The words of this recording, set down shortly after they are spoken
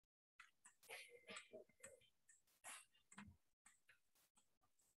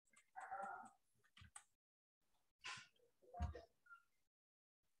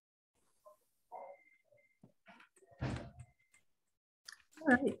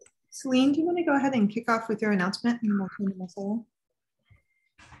right. Celine, do you want to go ahead and kick off with your announcement and we'll turn to Marcelo?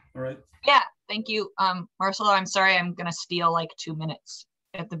 All right. Yeah, thank you. Marcelo, I'm sorry, I'm gonna steal like 2 minutes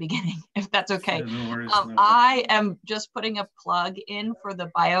at the beginning, if that's okay. Yeah, no worries, I am just putting a plug in for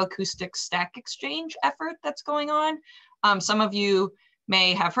the BioAcoustic Stack Exchange effort that's going on. Some of you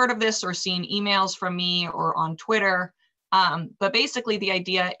may have heard of this or seen emails from me or on Twitter. But basically the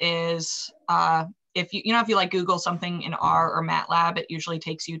idea is if you if you like Google something in R or MATLAB, it usually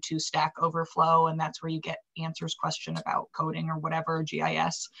takes you to Stack Overflow, and that's where you get answers question about coding or whatever,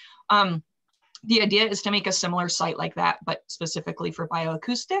 GIS. The idea is to make a similar site like that, but specifically for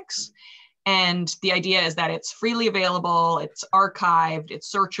bioacoustics. And the idea is that it's freely available, it's archived,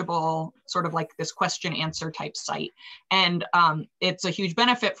 it's searchable, sort of like this question answer type site. And it's a huge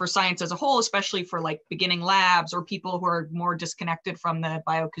benefit for science as a whole, especially for like beginning labs or people who are more disconnected from the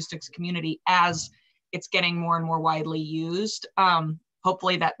bioacoustics community as it's getting more and more widely used.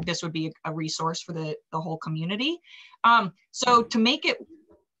 Hopefully that this would be a resource for the whole community. So to make it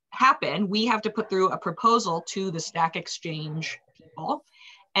happen, we have to put through a proposal to the Stack Exchange people.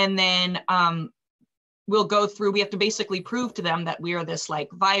 And then we'll go through, we have to basically prove to them that we are this like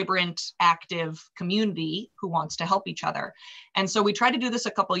vibrant, active community who wants to help each other. And so we tried to do this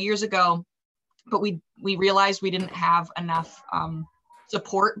a couple of years ago, but we realized we didn't have enough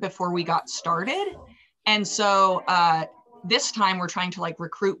support before we got started. And so this time we're trying to like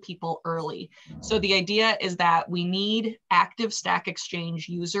recruit people early. So the idea is that we need active Stack Exchange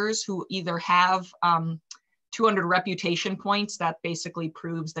users who either have 200 reputation points that basically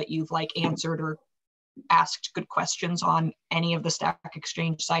proves that you've like answered or asked good questions on any of the Stack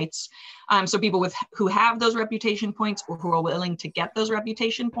Exchange sites. So people who have those reputation points or who are willing to get those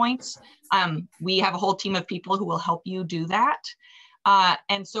reputation points, we have a whole team of people who will help you do that.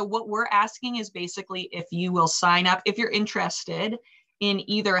 And so what we're asking is basically if you will sign up, if you're interested in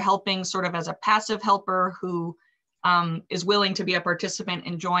either helping sort of as a passive helper who is willing to be a participant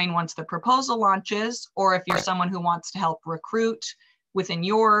and join once the proposal launches, or if you're someone who wants to help recruit within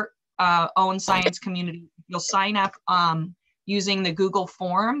your own science community, you'll sign up using the Google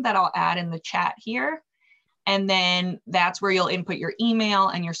form that I'll add in the chat here. And then that's where you'll input your email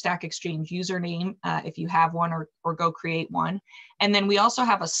and your Stack Exchange username if you have one, or go create one. And then we also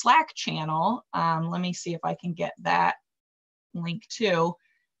have a Slack channel. Let me see if I can get that link too.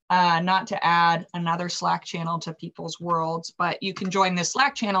 Not to add another Slack channel to people's worlds, but you can join this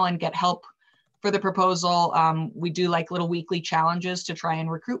Slack channel and get help for the proposal. We do like little weekly challenges to try and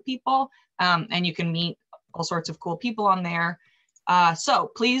recruit people, and you can meet all sorts of cool people on there.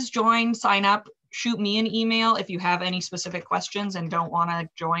 So please join, sign up. Shoot me an email if you have any specific questions and don't want to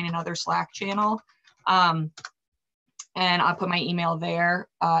join another Slack channel. And I'll put my email there.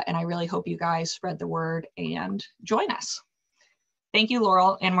 And I really hope you guys spread the word and join us. Thank you,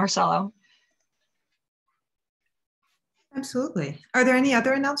 Laurel and Marcelo. Absolutely. Are there any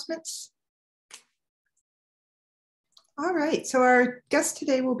other announcements? All right, so our guest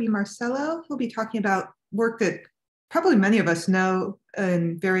today will be Marcelo. He'll be talking about work that probably many of us know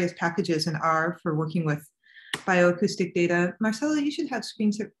in various packages in R for working with bioacoustic data. Marcelo, you should have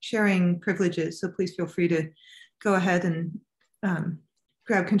screen sharing privileges, so please feel free to go ahead and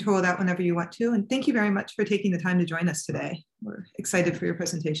grab control of that whenever you want to. And thank you very much for taking the time to join us today. We're excited for your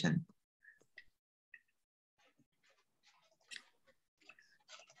presentation.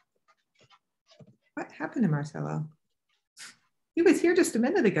 What happened to Marcelo? He was here just a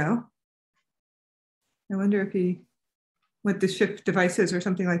minute ago. I wonder if he went to shift devices or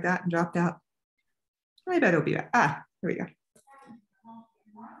something like that and dropped out. I bet he'll be back. Ah, there we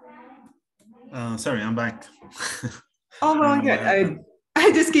go. Sorry, I'm back. Oh, well, good.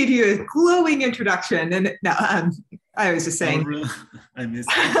 I just gave you a glowing introduction, and no, I was just saying. Oh, really? I missed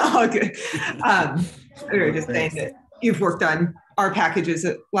it. Oh, good. We were just saying that you've worked on our packages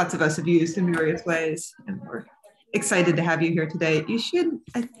that lots of us have used in various ways, and we're excited to have you here today. You should,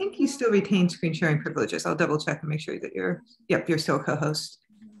 I think you still retain screen sharing privileges. I'll double check and make sure that you're still a co-host.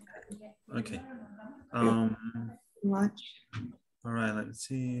 Okay. Watch. All right, let's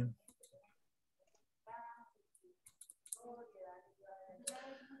see.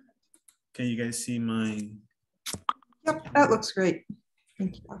 Can you guys see my? Yep, that looks great.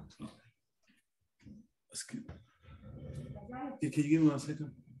 Thank you. That's good. Can you give me 1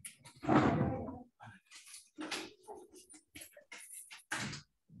 second?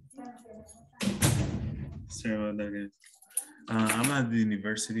 Sorry about that, guys. I'm at the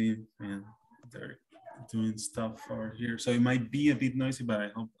university and they're doing stuff over here, so it might be a bit noisy, but I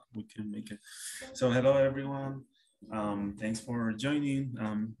hope we can make it. So hello, everyone. Thanks for joining.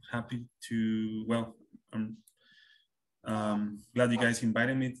 I'm happy to, well, Glad you guys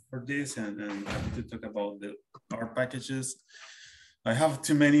invited me for this, and happy to talk about the art packages. I have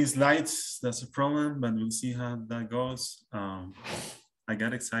too many slides, that's a problem, but we'll see how that goes. I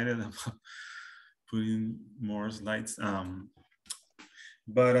got excited about putting more slides.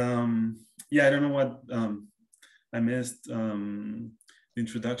 Yeah, I don't know what I missed the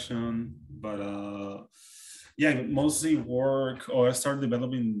introduction, but yeah, mostly work, or I started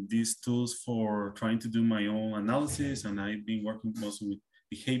developing these tools for trying to do my own analysis, and I've been working mostly with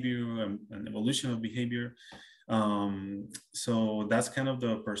behavior and evolution of behavior. So that's kind of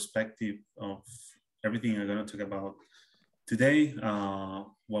the perspective of everything I'm going to talk about today.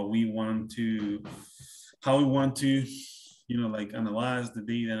 What we want to, how we want to, you know, like analyze the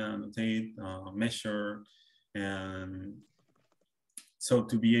data, annotate, measure, and so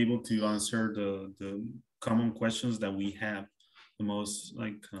to be able to answer the common questions that we have, the most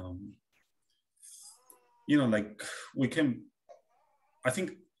like, you know, like we can, I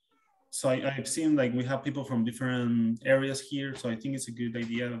think, so I've seen like we have people from different areas here. So I think it's a good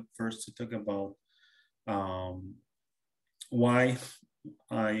idea first to talk about why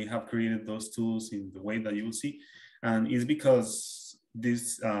I have created those tools in the way that you will see. And it's because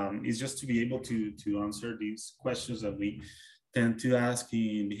this is just to be able to answer these questions that we tend to ask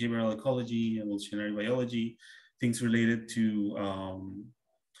in behavioral ecology, evolutionary biology, things related to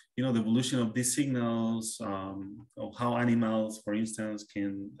you know, the evolution of these signals, of how animals, for instance,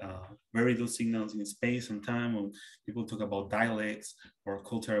 can vary those signals in space and time. When people talk about dialects or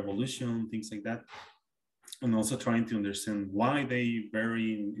cultural evolution, things like that. And also trying to understand why they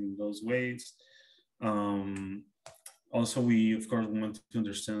vary in those ways. Also, we, of course, want to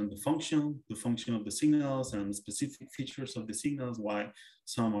understand the function of the signals and specific features of the signals, why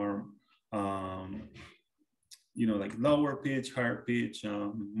some are you know, like lower pitch, higher pitch,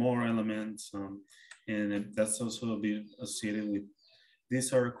 more elements. And that's also a bit associated with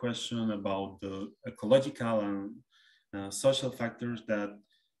this other question about the ecological and social factors that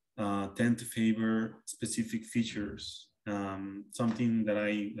tend to favor specific features. Something that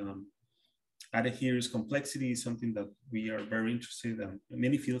I added here is complexity, something that we are very interested in.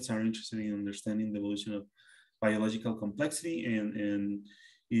 Many fields are interested in understanding the evolution of biological complexity, and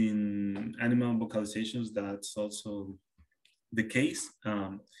in animal vocalizations, that's also the case.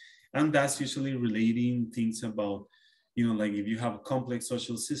 And that's usually relating things about, you know, like if you have complex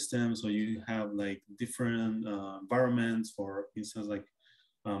social systems, or you have like different environments, for instance, like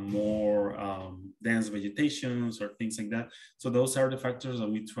more dense vegetations or things like that. So those are the factors that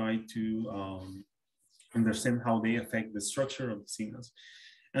we try to understand how they affect the structure of the signals.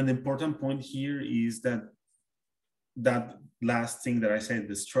 And the important point here is that that last thing that I said,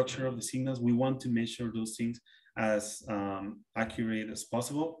 the structure of the signals, we want to measure those things as accurate as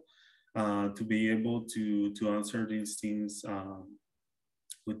possible to be able to answer these things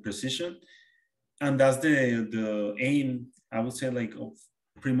with precision. And that's the aim, I would say, like of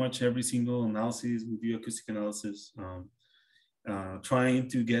pretty much every single analysis we do, acoustic analysis, trying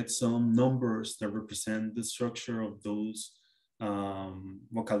to get some numbers that represent the structure of those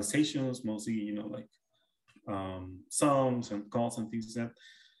vocalizations, mostly, you know, like songs and calls and things like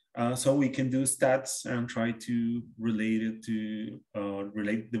that. So we can do stats and try to relate it to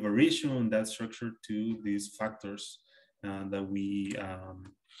relate the variation in that structure to these factors that we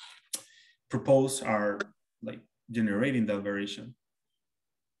propose are like generating that variation.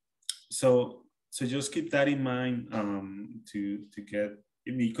 So just keep that in mind to get,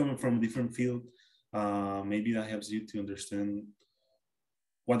 me coming from a different field, maybe that helps you to understand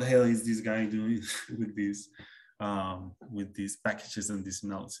what the hell is this guy doing with these packages and this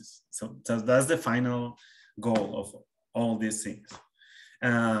analysis. So that's the final goal of all these things.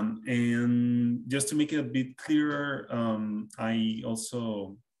 And just to make it a bit clearer, I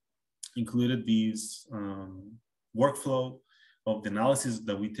also included this workflow of the analysis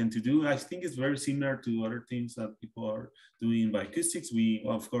that we tend to do. I think it's very similar to other things that people are doing by acoustics.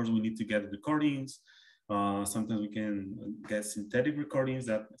 Of course, we need to get recordings. Sometimes we can get synthetic recordings.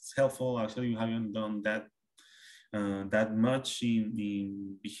 That's helpful. Actually, we haven't done that that much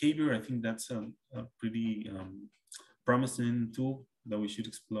in behavior. I think that's a pretty promising tool that we should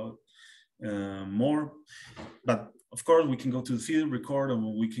explore more. But of course, we can go to the field, record, or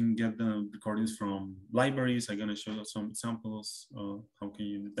we can get the recordings from libraries. I'm gonna show you some examples of how can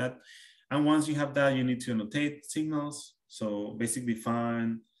you do that. And once you have that, you need to annotate signals. So basically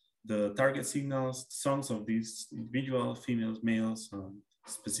find the target signals, songs of these individual females, males,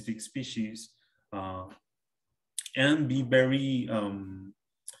 specific species, and be very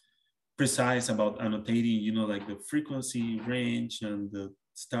precise about annotating, you know, like the frequency range and the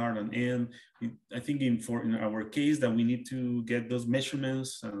start and end. I think in our case that we need to get those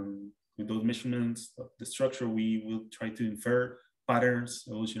measurements, and with those measurements of the structure, we will try to infer patterns,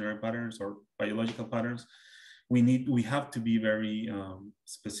 evolutionary patterns or biological patterns. We have to be very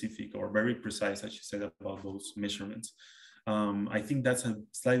specific or very precise, as you said, about those measurements. I think that's a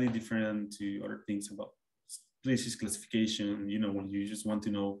slightly different to other things about species classification, you know, when you just want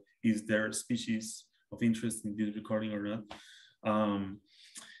to know, is there a species of interest in this recording or not?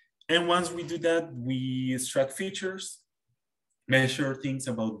 And once we do that, we extract features, measure things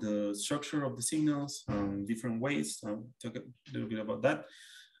about the structure of the signals, different ways. Talk a little bit about that.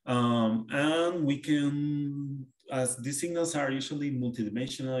 And we can, as these signals are usually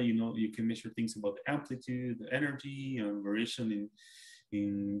multidimensional, you know, you can measure things about the amplitude, the energy, and variation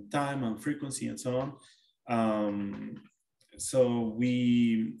in time and frequency and so on. So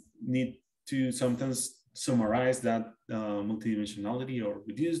we need to sometimes summarize that multidimensionality or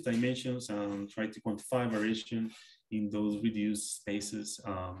reduced dimensions and try to quantify variation in those reduced spaces.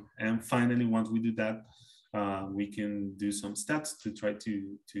 And finally, once we do that, we can do some stats to try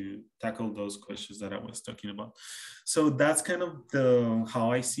to tackle those questions that I was talking about. So that's kind of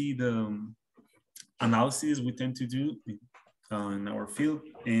how I see the analysis we tend to do in our field.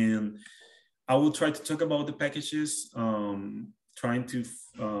 And I will try to talk about the packages, trying to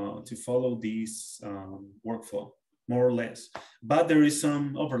follow this workflow more or less. But there is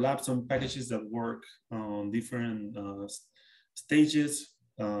some overlap, some packages that work on different stages.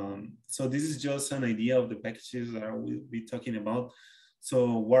 So this is just an idea of the packages that I will be talking about.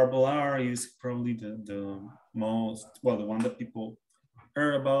 So Warble R is probably the most, well, the one that people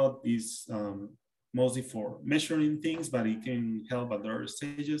heard about is mostly for measuring things, but it can help at other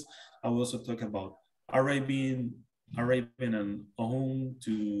stages. I will also talk about Array-Bin and OHM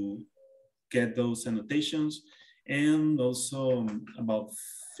to get those annotations, and also about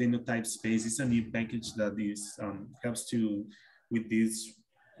phenotype space. It's a new package that is helps to with this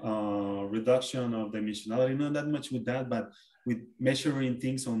reduction of dimensionality, not that much with that, but with measuring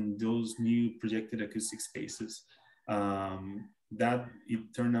things on those new projected acoustic spaces. That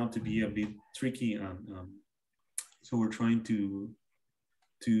it turned out to be a bit tricky, and so we're trying to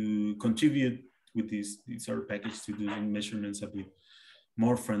contribute with this sort of package to doing measurements a bit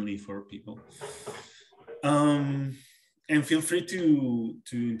more friendly for people. And feel free to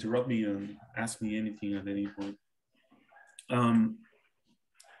interrupt me and ask me anything at any point.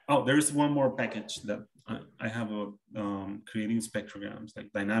 Oh, there's one more package that I have creating spectrograms,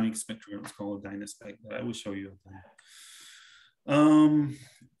 like dynamic spectrograms called Dynaspec, that I will show you.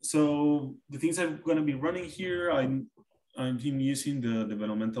 So the things I'm going to be running here, I'm using the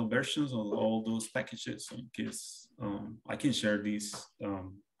developmental versions of all those packages in case I can share this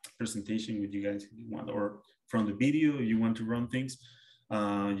presentation with you guys if you want, or from the video you want to run things.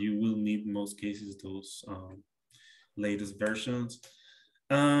 You will need in most cases those latest versions.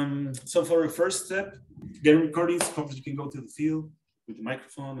 So for the first step, get recordings. Hopefully you can go to the field with the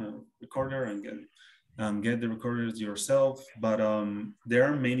microphone and recorder and get the recorders yourself. But there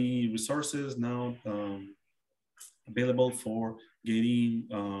are many resources now available for getting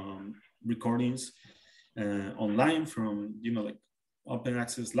recordings online from, you know, like open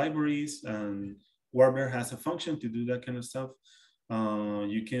access libraries, and Warble has a function to do that kind of stuff.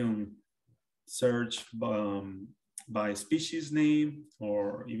 You can search by species name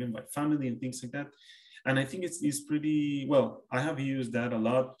or even by family and things like that. And I think it's pretty, well, I have used that a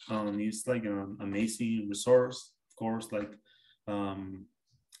lot. It's like an amazing resource, of course, like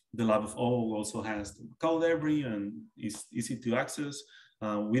the Lab of O also has the call library and it's easy to access.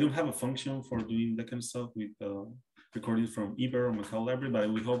 We don't have a function for doing that kind of stuff with recordings from Eber or Macau library, but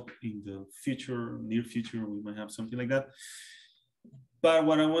we hope in the future, near future, we might have something like that. But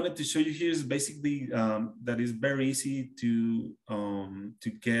what I wanted to show you here is basically that it's very easy to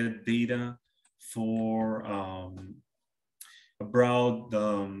get data for a broad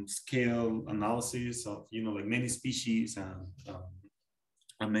scale analysis of, you know, like many species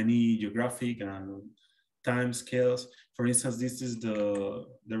and many geographic and time scales. For instance, this is the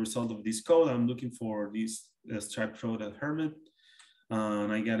result of this code. I'm looking for this striped throat at Hermit.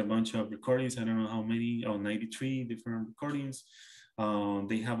 And I got a bunch of recordings. I don't know how many, 93 different recordings.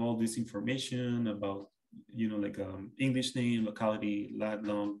 They have all this information about, you know, like English name, locality, lat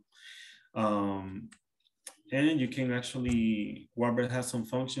long. And you can actually, Warble has some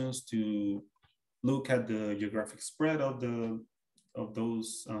functions to look at the geographic spread of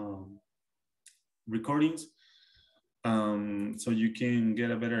those recordings. So you can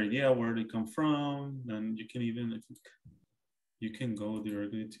get a better idea where they come from, and you can even, I think, you can go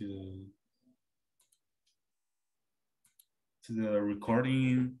directly to to the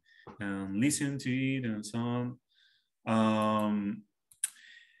recording and listen to it and so on.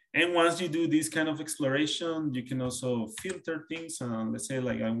 And once you do this kind of exploration, you can also filter things. Let's say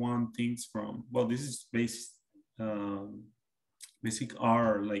like I want things from, well, this is basic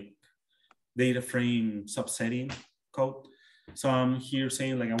R, like data frame subsetting code. So I'm here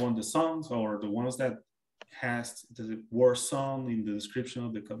saying like I want the songs or the ones that has the word song in the description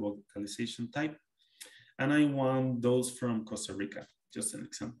of the vocalization type. And I want those from Costa Rica, just an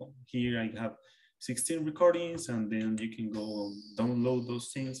example. Here I have 16 recordings, and then you can go download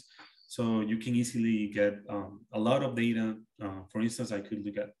those things. So you can easily get a lot of data. For instance, I could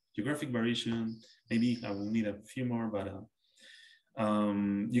look at geographic variation. Maybe I will need a few more, but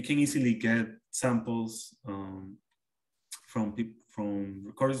you can easily get samples from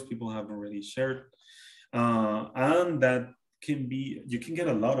recordings people have already shared. And that can be, you can get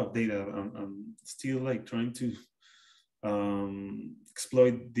a lot of data. I'm still like trying to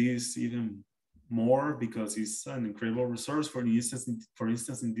exploit this even more because it's an incredible resource. For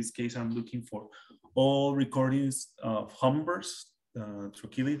instance, in this case, I'm looking for all recordings of hummingbirds.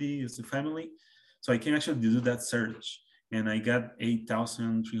 Trochilidae is the family. So I can actually do that search, and I got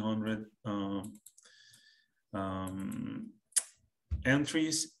 8,300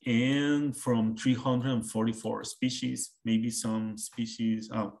 entries, and from 344 species. Maybe some species,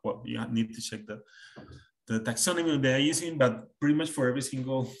 well, you need to check the taxonomy they're using, but pretty much for every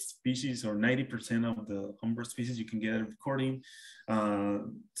single species or 90% of the hummingbird species, you can get a recording.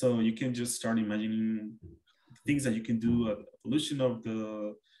 So you can just start imagining things that you can do, evolution of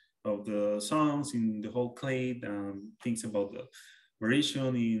the songs in the whole clade, things about the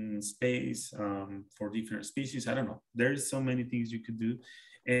variation in space for different species. I don't know. There's so many things you could do,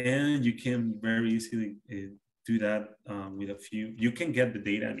 and you can very easily do that with a few. You can get the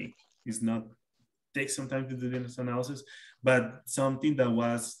data. I mean, it's not takes some time to do this analysis, but something that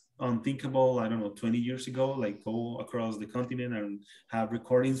was unthinkable, I don't know, 20 years ago, like go across the continent and have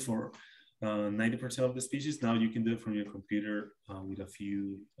recordings for 90% of the species. Now you can do it from your computer with a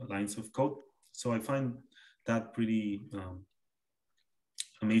few lines of code. So I find that pretty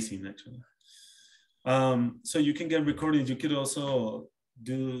amazing, actually. So you can get recordings. You could also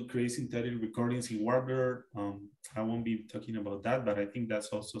create synthetic recordings in Warbler. I won't be talking about that, but I think that's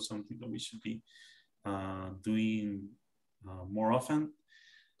also something that we should be doing more often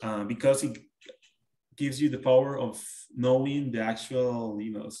because it gives you the power of knowing the actual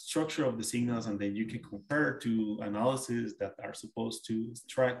structure of the signals, and then you can compare to analysis that are supposed to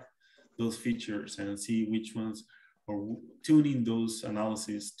extract those features and see which ones, or tuning those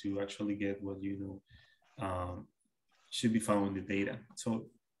analyses to actually get what should be found in the data.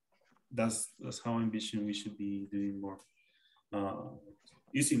 So that's how I envision we should be doing more,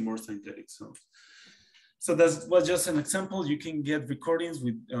 using more synthetics. So that was just an example. You can get recordings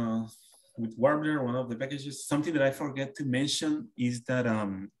with Warbler, one of the packages. Something that I forget to mention is that I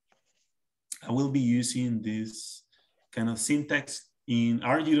will be using this kind of syntax in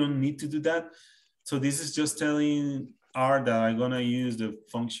R. You don't need to do that. So this is just telling R that I'm gonna use the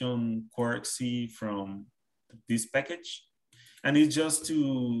function quarkc from this package. And it's just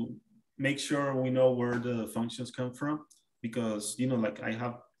to make sure we know where the functions come from, because like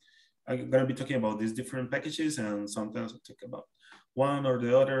I'm gonna be talking about these different packages, and sometimes I talk about one or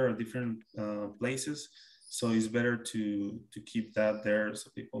the other or different places. So it's better to keep that there so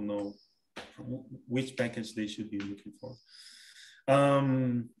people know which package they should be looking for.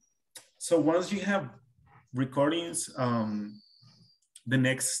 So once you have recordings, the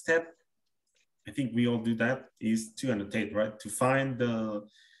next step, I think we all do that, is to annotate, right? To find the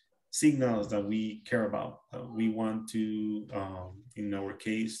signals that we care about. We want to, in our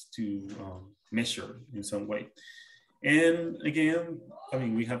case, to measure in some way. And again, I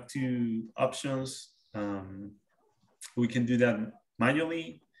mean, we have two options. We can do that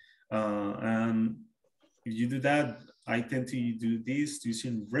manually. And if you do that, I tend to do this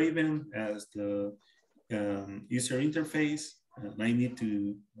using Raven as the user interface. And I need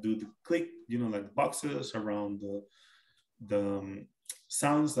to do the click, like boxes around the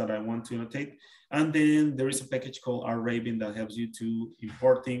sounds that I want to annotate. And then there is a package called RRaven that helps you to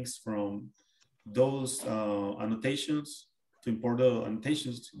import things from those annotations, to import the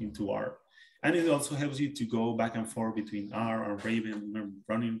annotations into R. And it also helps you to go back and forth between R and Raven,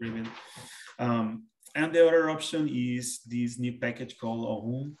 running Raven. And the other option is this new package called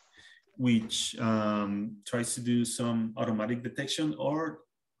Ohum, which tries to do some automatic detection, or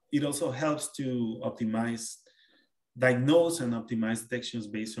it also helps to diagnose and optimize detections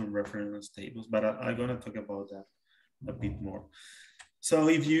based on reference tables. But I'm gonna talk about that a bit more. So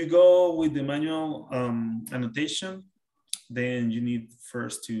if you go with the manual annotation, then you need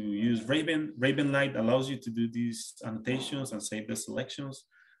first to use Raven. Raven Light allows you to do these annotations and save the selections.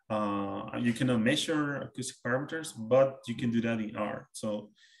 You cannot measure acoustic parameters, but you can do that in R. So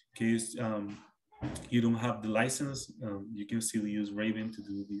in case you don't have the license, you can still use Raven to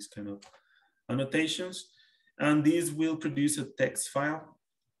do these kind of annotations. And these will produce a text file.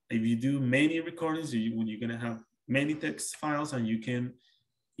 If you do many recordings, you're gonna have many text files, and you can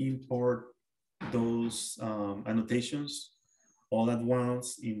import those annotations all at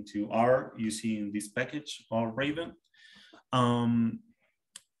once into R using this package or Raven. And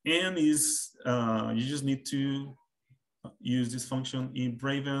you just need to use this function in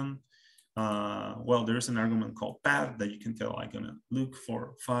Raven. Well, there's an argument called path that you can tell I'm gonna look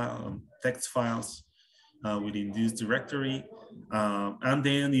for text files within this directory. And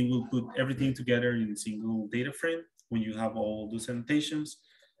then it will put everything together in a single data frame when you have all those annotations.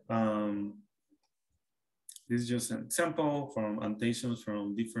 This is just an example from annotations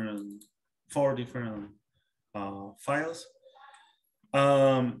from 4 different files.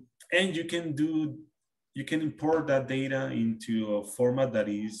 And you can import that data into a format that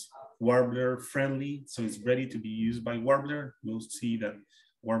is Warbler friendly, so it's ready to be used by Warbler. We'll see that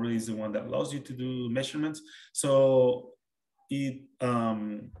Warbler is the one that allows you to do measurements. So you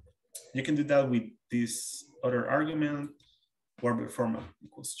can do that with this other argument, Warbler format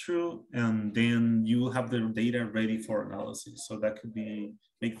equals true, and then you have the data ready for analysis. So that could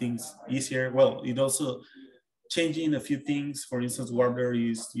make things easier. Well, it also changing a few things. For instance, Warbler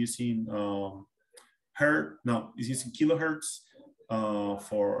is using it's using kilohertz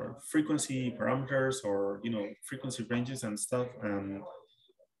for frequency parameters, or frequency ranges and stuff. And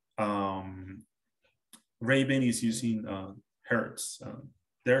Raven is using hertz.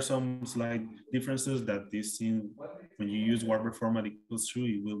 There are some slight differences that when you use Warbler format equals true,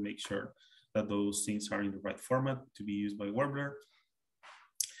 it will make sure that those things are in the right format to be used by Warbler.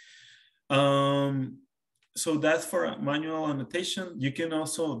 So that's for manual annotation. You can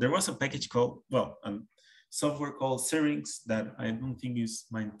also, there was a package called, software called Syrinx that I don't think is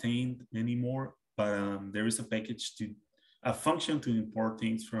maintained anymore, but there is a function to import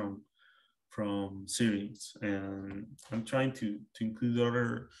things from Syrinx, and I'm trying to include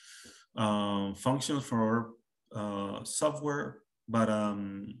other functions for software, but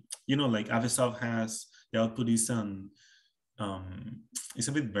like Avisoft has, the output is it's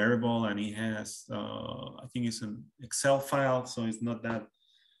a bit variable, and it has I think it's an Excel file, so it's not that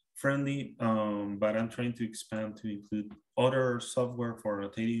friendly, but I'm trying to expand to include other software for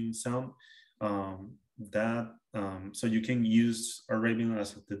rotating sound, so you can use Raven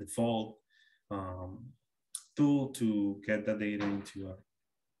as the default tool to get the data into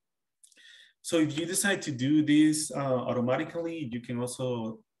So if you decide to do this automatically, you can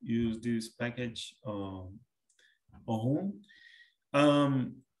also use this package Ohun.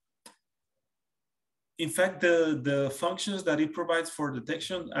 In fact, the functions that it provides for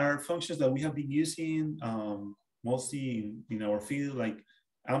detection are functions that we have been using mostly in our field, like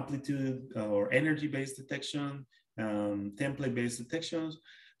amplitude or energy-based detection, template-based detections.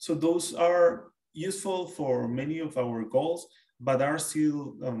 So those are useful for many of our goals, but are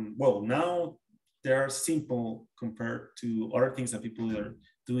still, now they are simple compared to other things that people are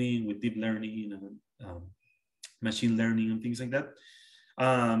doing with deep learning and machine learning and things like that.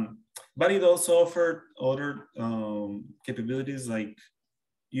 But it also offered other capabilities, like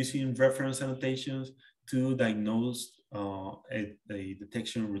using reference annotations to diagnose a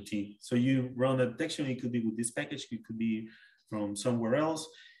detection routine. So you run a detection, it could be with this package, it could be from somewhere else.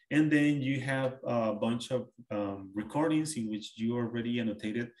 And then you have a bunch of recordings in which you already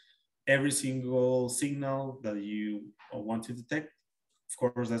annotated every single signal that you want to detect. Of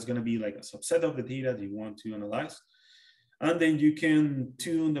course, that's going to be like a subset of the data that you want to analyze. And then you can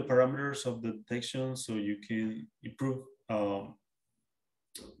tune the parameters of the detection, so you can improve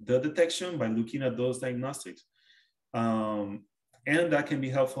the detection by looking at those diagnostics. And that can be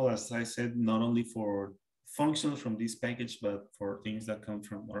helpful, as I said, not only for functions from this package, but for things that come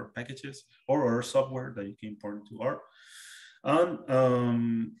from our packages or our software that you can import into R.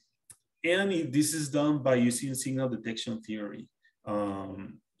 And this is done by using signal detection theory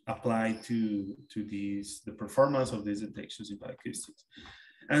applied to the performance of these detections in bioacoustics.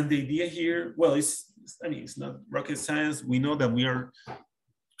 And the idea here, well, it's not rocket science. We know that we are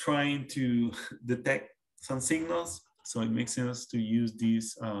trying to detect some signals, so it makes sense to use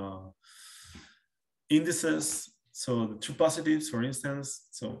these indices. So the true positives, for instance,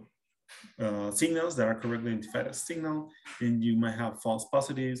 so signals that are correctly identified as signal, and you might have false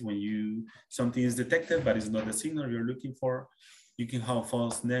positives when something is detected but it's not the signal you're looking for. You can have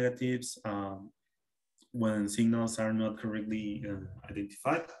false negatives when signals are not correctly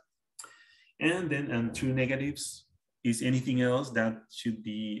identified. And then true negatives is anything else that should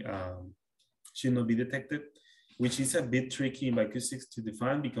not be detected, which is a bit tricky in acoustics to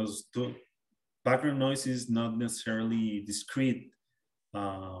define because the background noise is not necessarily discrete,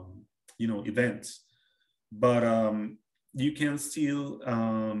 events, but you can still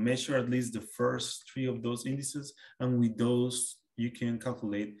measure at least the first three of those indices, and with those you can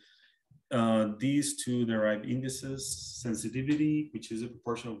calculate these two derived indices: sensitivity, which is a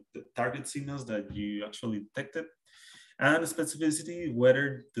proportion of the target signals that you actually detected, and specificity,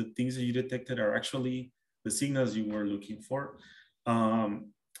 whether the things that you detected are actually the signals you were looking for.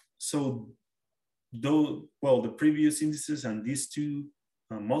 So the previous indices and these two,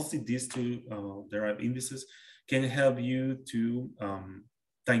 mostly these two derived indices, can help you to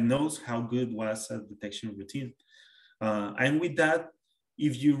diagnose how good was a detection routine. And with that,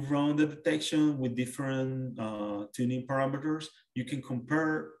 if you run the detection with different tuning parameters, you can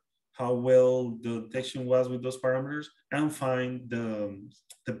compare how well the detection was with those parameters and find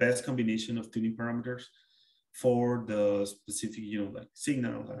the best combination of tuning parameters for the specific, like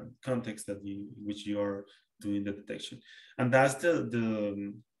signal and context which you are doing the detection. And that's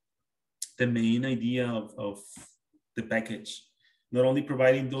the main idea of the package. Not only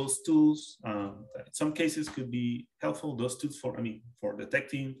providing those tools, that in some cases could be helpful, those tools for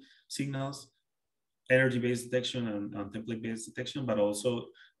detecting signals, energy-based detection and template-based detection, but also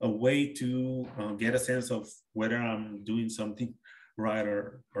a way to get a sense of whether I'm doing something right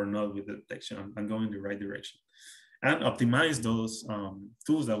or not with the detection. I'm going in the right direction. And optimize those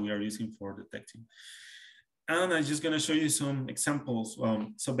tools that we are using for detecting. And I'm just gonna show you some examples.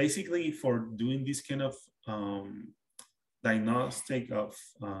 So basically for doing this kind of diagnostic of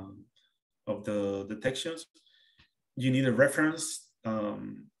the detections, you need a reference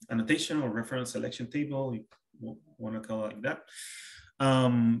annotation or reference selection table, if you want to call it like that,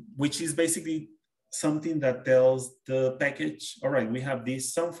 which is basically something that tells the package, all right, we have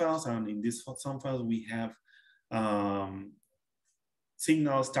these sound files, and in these sound files we have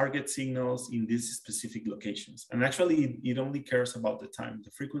target signals in these specific locations. And actually it only cares about the time.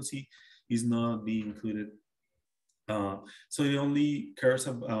 The frequency is not being included. So it only cares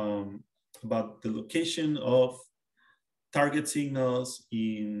about the location of target signals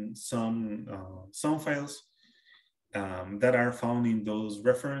in some sound files that are found in those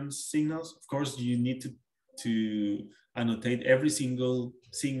reference signals. Of course, you need to annotate every single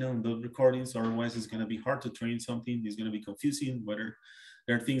signal in those recordings, otherwise it's going to be hard to train something. It's going to be confusing whether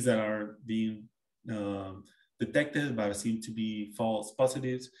there are things that are being detected but seem to be false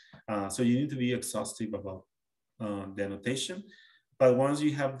positives. So you need to be exhaustive about the annotation. But once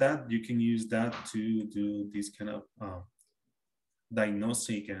you have that, you can use that to do this kind of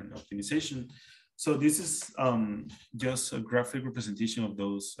diagnostic and optimization. So this is just a graphic representation of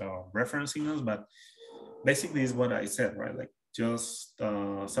those reference signals, but basically is what I said, right? Like just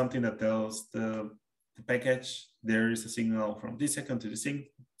something that tells the package there is a signal from this second to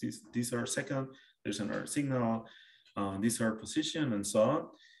this are second, there's another signal, these are position and so on.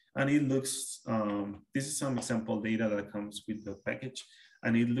 And it looks, this is some example data that comes with the package,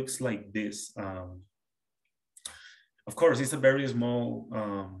 and it looks like this. Of course, it's a very small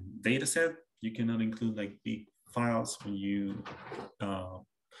data set. You cannot include like big files when you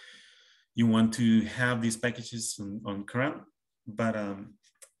want to have these packages on current, but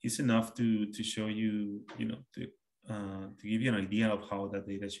it's enough to show you, to give you an idea of how that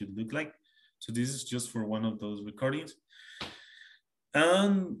data should look like. So this is just for one of those recordings.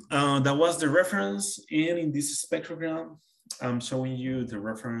 And that was the reference. And in this spectrogram, I'm showing you the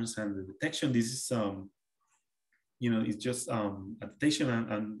reference and the detection. This is, it's just a detection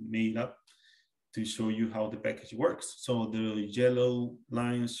and made up to show you how the package works. So the yellow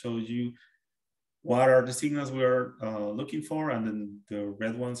lines show you what are the signals we are looking for, and then the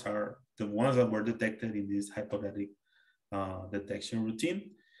red ones are the ones that were detected in this hypothetic detection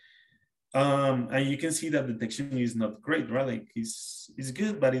routine. And you can see that detection is not great, right? Like it's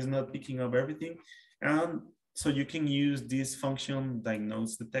good, but it's not picking up everything. And so you can use this function,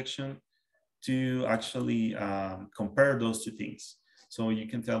 diagnose detection, to actually compare those two things. So you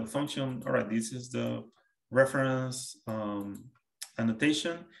can tell the function, all right, this is the reference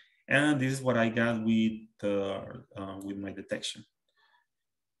annotation, and this is what I got with my detection.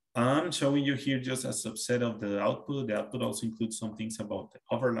 I'm showing you here just a subset of the output. The output also includes some things about the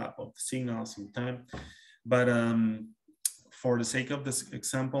overlap of the signals in time. But for the sake of this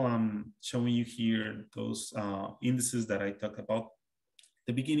example, I'm showing you here those indices that I talked about at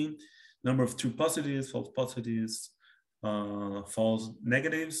the beginning. Number of true positives, false positives, false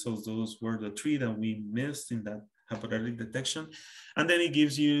negatives. So those were the 3 that we missed in that hypothetic detection. And then it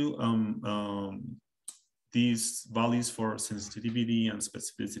gives you these values for sensitivity and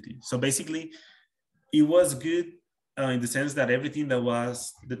specificity. So basically, it was good in the sense that everything that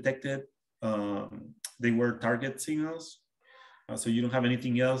was detected, they were target signals. So you don't have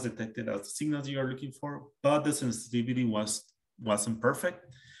anything else detected as the signals you are looking for, but the sensitivity wasn't perfect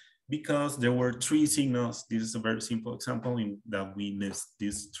because there were 3 signals. This is a very simple example in that we missed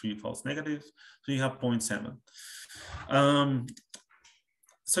these 3 false negatives. So you have 0.7.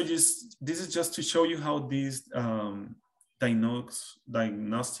 So this is just to show you how this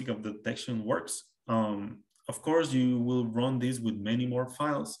diagnostic of detection works. Of course, you will run this with many more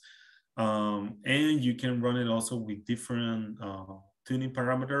files, and you can run it also with different tuning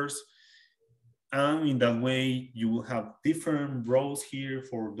parameters. And in that way, you will have different rows here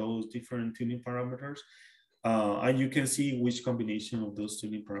for those different tuning parameters. And you can see which combination of those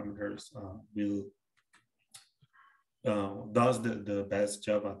tuning parameters does the best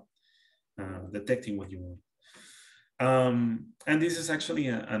job at detecting what you want. And this is actually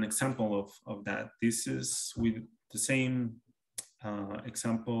an example of that. This is with the same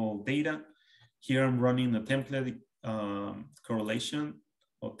example data. Here I'm running a template correlation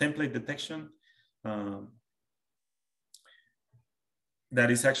or template detection that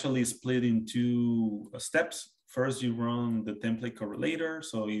is actually split into steps. First, you run the template correlator.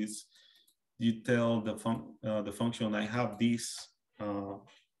 So you tell the function, I have this,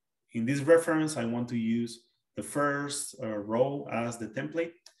 in this reference, I want to use the first row as the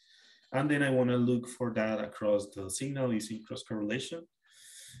template. And then I want to look for that across the signal using cross correlation.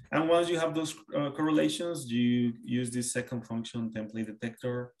 And once you have those correlations, you use this second function, template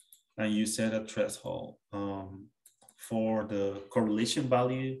detector, and you set a threshold for the correlation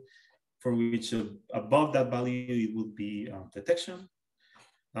value, for which above that value, it would be detection.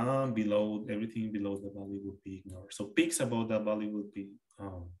 Below, everything below the value would be ignored. So peaks above that value would be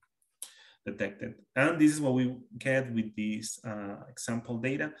detected. And this is what we get with this example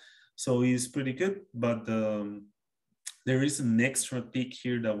data. So it's pretty good, but there is an extra peak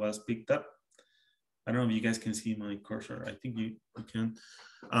here that was picked up. I don't know if you guys can see my cursor. I think you can.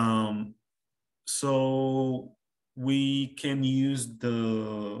 So we can use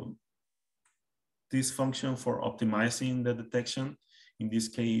this function for optimizing the detection. In this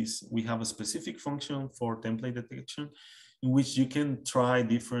case, we have a specific function for template detection in which you can try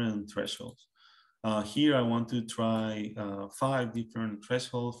different thresholds. Here, I want to try 5 different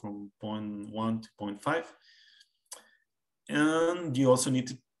thresholds from 0.1 to 0.5. And you also need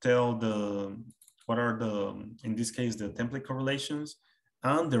to tell what are in this case, the template correlations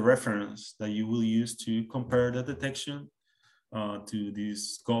and the reference that you will use to compare the detection to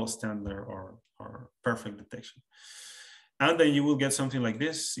this gold standard or perfect detection. And then you will get something like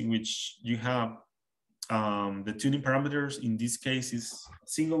this, in which you have the tuning parameters. In this case is a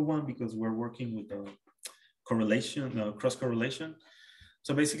single one because we're working with a correlation, cross correlation.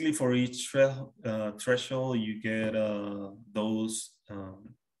 So basically for each threshold, you get those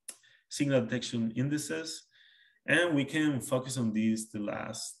signal detection indices. And we can focus on these, the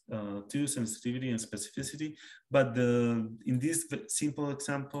last 2, sensitivity and specificity. But in this simple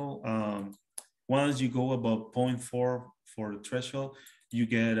example, once you go above 0.4 for the threshold, you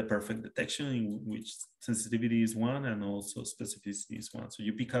get a perfect detection in which sensitivity is 1 and also specificity is 1. So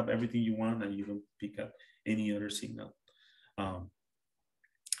you pick up everything you want and you don't pick up any other signal. And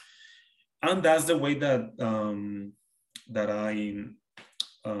that's the way that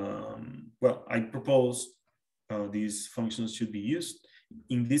I propose these functions should be used.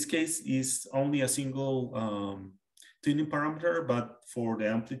 In this case, is only a single tuning parameter, but for the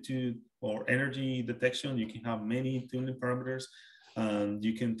amplitude or energy detection, you can have many tuning parameters, and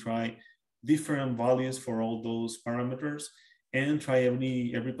you can try different values for all those parameters and try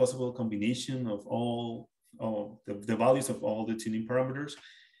every possible combination of all of the values of all the tuning parameters.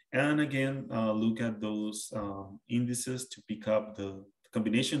 And again, look at those indices to pick up the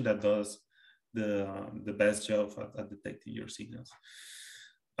combination that does the best job at detecting your signals.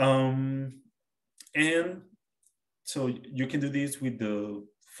 And so you can do this with the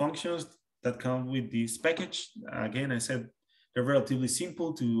functions that come with this package. Again, I said they're relatively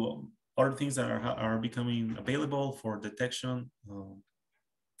simple to other things that are becoming available for detection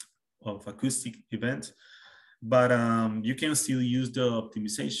of acoustic events. But you can still use the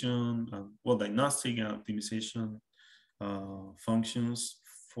optimization, diagnostic and optimization functions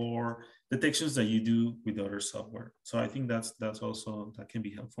for detections that you do with other software. So I think that can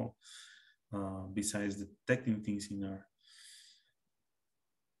be helpful besides detecting things in R.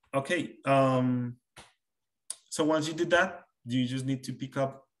 Okay, So once you do that, you just need to pick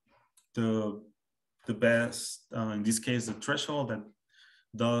up the best, in this case, the threshold that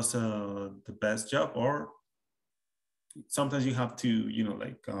does the best job, or sometimes you have to, you know,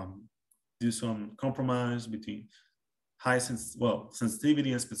 like do some compromise between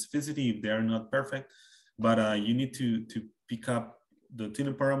sensitivity and specificity if they are not perfect, but you need to pick up the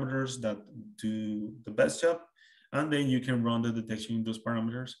tuning parameters that do the best job, and then you can run the detection in those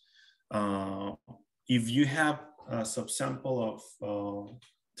parameters. If you have a subsample of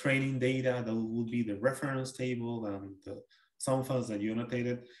training data, that will be the reference table and the sound files that you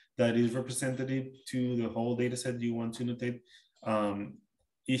annotated that is representative to the whole data set you want to annotate.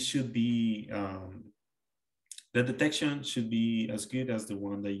 It should be, the detection should be as good as the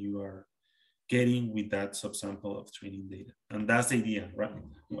one that you are getting with that subsample of training data. And that's the idea, right?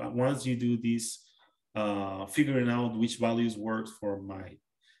 Once you do this, figuring out which values work for my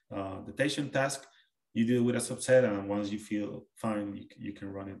detection task, you do it with a subset, and once you feel fine, you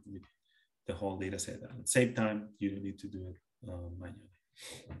can run it with the whole data set. At the same time, you don't need to do it manually.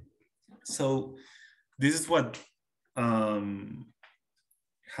 So this is what, the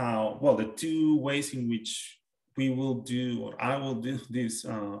two ways in which we will do, or I will do these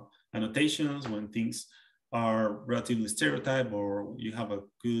annotations when things are relatively stereotyped, or you have a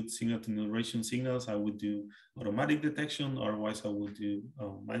good signal to narration signals. I would do automatic detection, otherwise I would do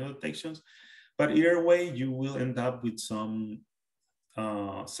manual detections. But either way, you will end up with some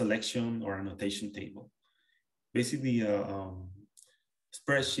selection or annotation table. Basically a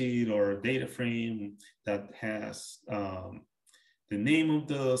spreadsheet or a data frame that has the name of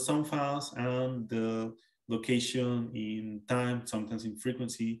the sound files and the location in time, sometimes in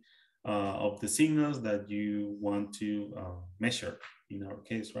frequency, of the signals that you want to measure. In our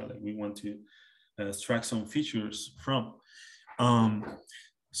case, right, like we want to extract some features from.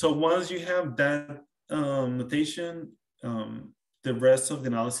 So once you have that notation, the rest of the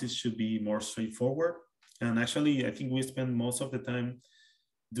analysis should be more straightforward. And actually, I think we spend most of the time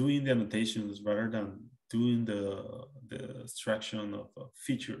doing the annotations rather than doing the extraction of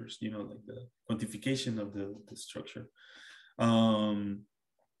features, you know, like the quantification of the structure. And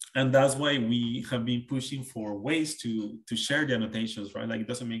that's why we have been pushing for ways to share the annotations, right? Like it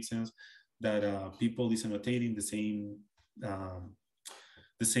doesn't make sense that people is annotating the same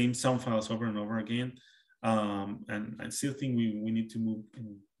sound files over and over again. And I still think we need to move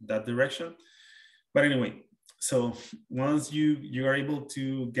in that direction. But anyway, so once you are able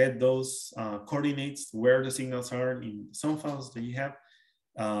to get those coordinates where the signals are in sound files that you have,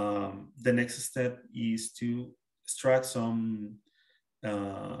 the next step is to extract some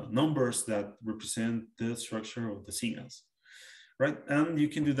numbers that represent the structure of the signals, right? And you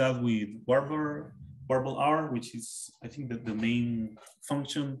can do that with Warble R, which is, I think, that the main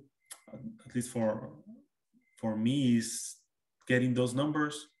function, at least for me, is getting those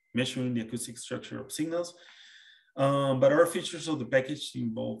numbers, measuring the acoustic structure of signals. But other features of the package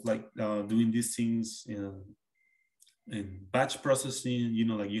involve like doing these things in batch processing. You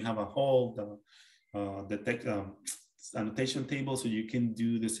know, like you have a whole annotation table, so you can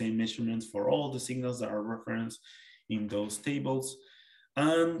do the same measurements for all the signals that are referenced in those tables.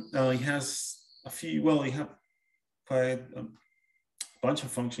 And it has a few, well, it have quite a bunch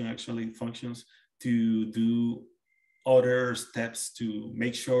of functions to do other steps to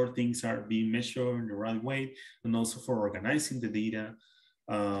make sure things are being measured in the right way, and also for organizing the data,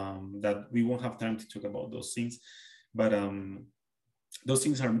 that we won't have time to talk about those things. But those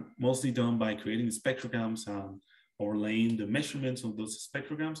things are mostly done by creating spectrograms and overlaying the measurements of those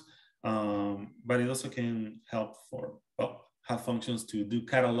spectrograms. But it also can help for, well, have functions to do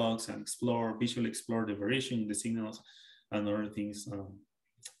catalogs and visually explore the variation in the signals and other things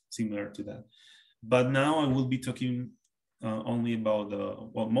similar to that. But now I will be talking only about,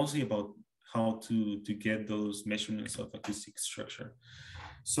 mostly about how to get those measurements of acoustic structure.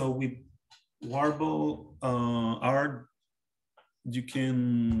 So with Warble R, you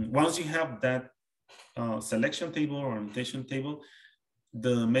can, once you have that selection table or annotation table,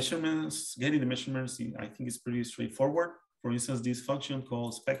 the measurements, getting the measurements, I think is pretty straightforward. For instance, this function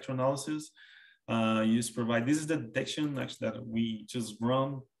called spectral analysis, you just provide, this is the detection actually that we just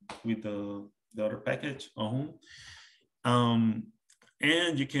run with the other package. And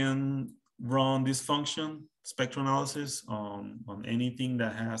you can run this function, spectral analysis, on anything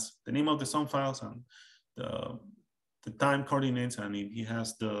that has the name of the sound files and the time coordinates, and if it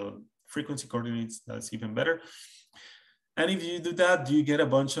has the frequency coordinates, that's even better. And if you do that, you get a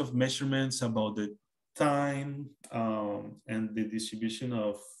bunch of measurements about the time and the distribution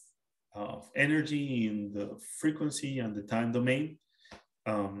of energy in the frequency and the time domain.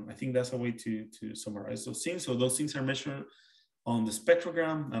 I think that's a way to summarize those things. So those things are measured on the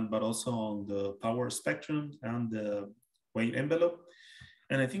spectrogram, but also on the power spectrum and the wave envelope.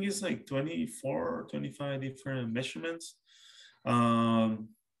 And I think it's like 24, 25 different measurements.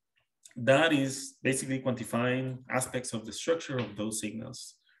 That is basically quantifying aspects of the structure of those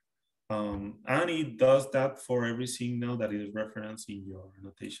signals. And it does that for every signal that is referenced in your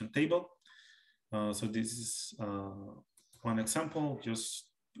annotation table. So this is one example, just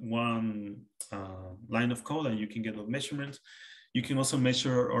one line of code, and you can get those measurements. You can also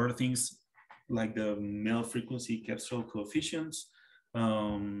measure other things like the male frequency capsule coefficients.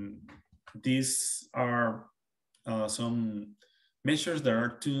 These are some measures that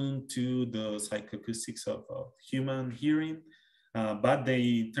are tuned to the psychoacoustics of human hearing, but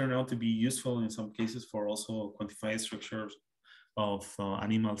they turn out to be useful in some cases for also quantifying structures of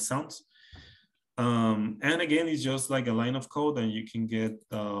animal sounds. And again, it's just like a line of code, and you can get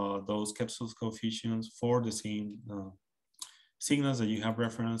those capsules coefficients for the same signals that you have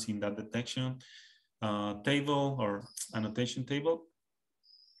referenced in that detection table or annotation table.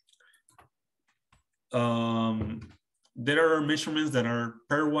 There are measurements that are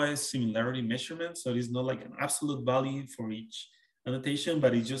pairwise similarity measurements. So it's not like an absolute value for each annotation,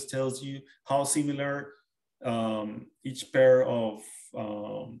 but it just tells you how similar each pair of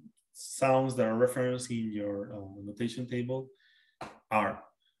sounds that are referenced in your annotation table are.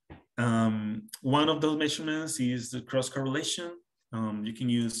 One of those measurements is the cross correlation. You can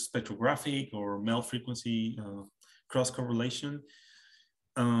use spectrographic or male frequency cross correlation.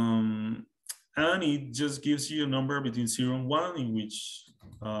 And it just gives you a number between 0 and 1, in which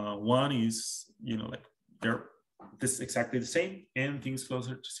 1 is, you know, like they're this exactly the same, and things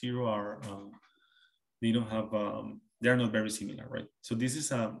closer to 0 are they don't have they're not very similar, right? So this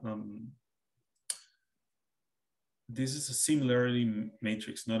is a similarity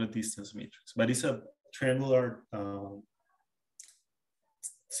matrix, not a distance matrix, but it's a triangular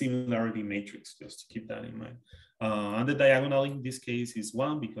similarity matrix, just to keep that in mind. And the diagonal in this case is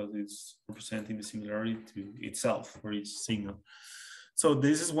 1 because it's representing the similarity to itself for each signal. So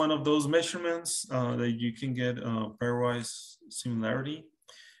this is one of those measurements that you can get pairwise similarity.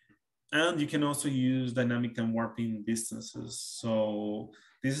 And you can also use dynamic time warping distances. So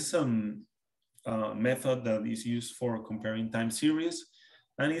this is a method that is used for comparing time series,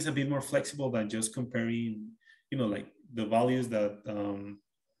 and it's a bit more flexible than just comparing, you know, like the values that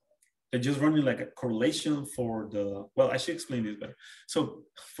just running like a correlation for the, well, I should explain this better. So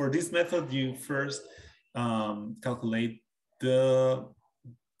for this method, you first calculate the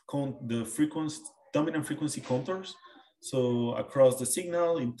dominant frequency contours. So across the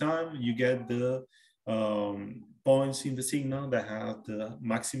signal in time, you get the points in the signal that have the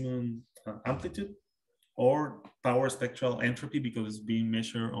maximum amplitude or power spectral entropy, because it's being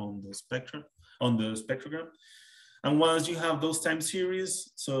measured on the spectrum, on the spectrogram. And once you have those time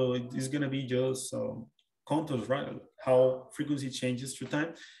series, so it is going to be just contours, right? How frequency changes through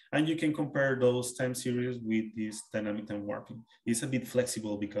time. And you can compare those time series with this dynamic time warping. It's a bit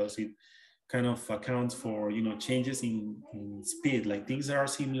flexible because it kind of accounts for, you know, changes in speed, like things that are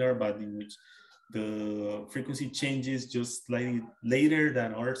similar, but in which the frequency changes just slightly later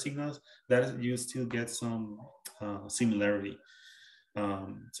than other signals, that you still get some similarity.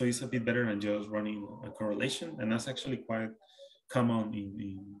 So it's a bit better than just running a correlation, and that's actually quite common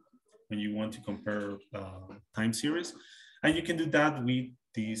when you want to compare time series. And you can do that with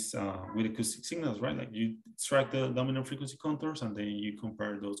these with acoustic signals, right? Like you extract the dominant frequency contours, and then you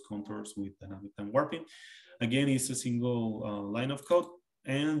compare those contours with dynamic time warping. Again, it's a single line of code,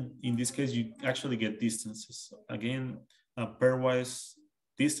 and in this case, you actually get distances. Again, a pairwise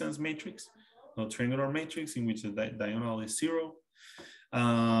distance matrix, a triangular matrix in which the diagonal is 0.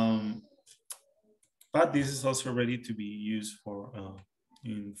 But this is also ready to be used for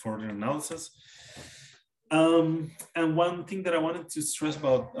in further analysis. And one thing that I wanted to stress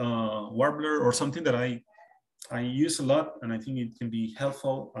about Warbler, or something that I use a lot, and I think it can be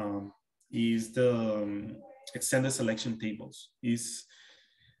helpful, is the extended selection tables.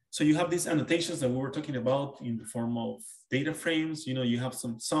 So you have these annotations that we were talking about in the form of data frames. You know, you have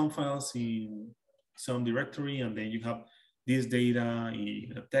some sound files in some directory, and then you have this data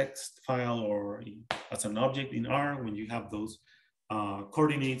in a text file or as an object in R, when you have those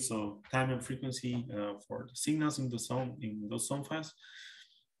coordinates of time and frequency for the signals in those sound files.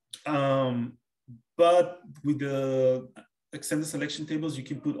 But with the extended selection tables, you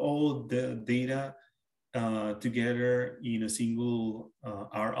can put all the data together in a single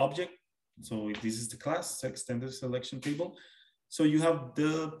R object. So this is the class extended selection table. So you have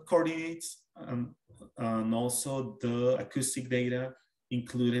the coordinates and also the acoustic data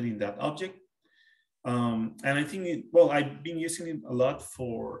included in that object. And I think, I've been using it a lot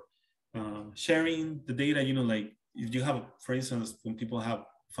for sharing the data, like if you have, for instance, when people have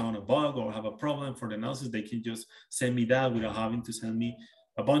found a bug or have a problem for the analysis, they can just send me that without having to send me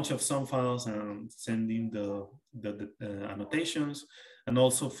a bunch of sound files and sending the annotations, and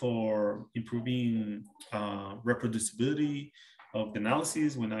also for improving reproducibility of the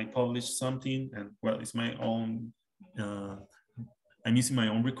analysis when I publish something. And it's my own, I'm using my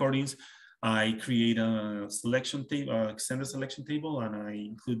own recordings. I create a selection table, extended selection table, and I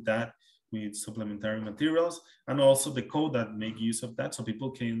include that with supplementary materials, and also the code that make use of that, so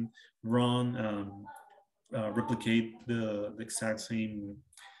people can run, replicate the exact same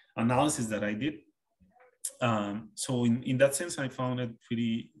analysis that I did. So in that sense, I found it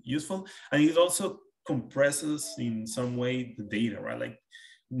pretty useful, and it also compresses in some way the data, right? Like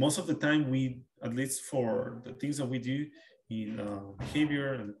most of the time, we, at least for the things that we do in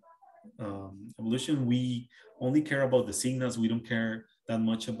behavior and evolution, we only care about the signals. We don't care that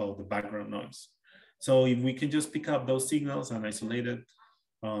much about the background noise. So if we can just pick up those signals and isolate it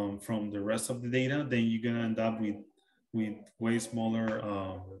from the rest of the data, then you're gonna end up with way smaller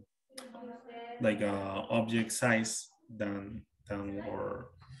object size than or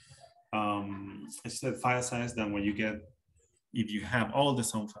I said file size than what you get if you have all the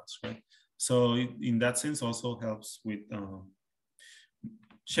sound files, right? So in that sense, also helps with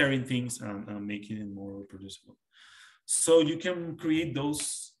sharing things and making it more reproducible. So you can create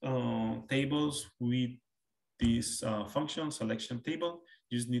those tables with this function selection table.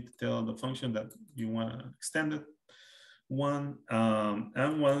 You just need to tell the function that you want to extend it one.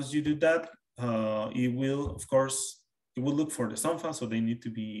 And once you do that, it will, of course, it will look for the sound files. So they need to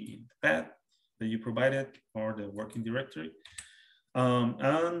be in the path that you provided or the working directory.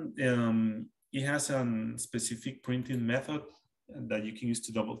 It has a specific printing method that you can use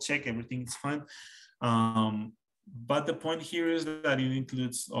to double check everything is fine. But the point here is that it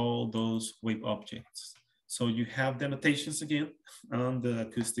includes all those wave objects. So you have the annotations again on the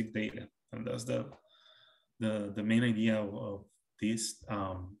acoustic data. And that's the main idea of this,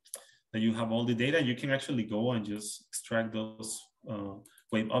 that you have all the data. You can actually go and just extract those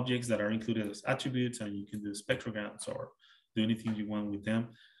wave objects that are included as attributes, and you can do spectrograms or do anything you want with them.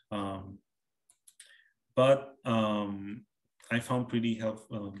 I found pretty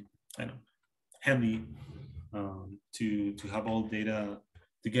helpful, handy to have all data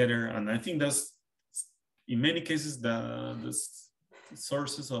together. And I think that's, in many cases, the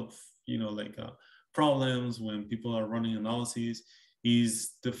sources of, problems when people are running analyses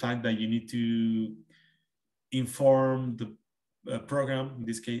is the fact that you need to inform the program, in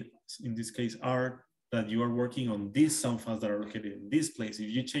this case R, that you are working on these sound files that are located in this place. If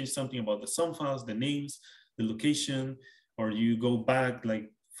you change something about the sound files, the names, the location, or you go back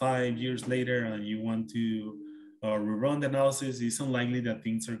like 5 years later and you want to rerun the analysis, it's unlikely that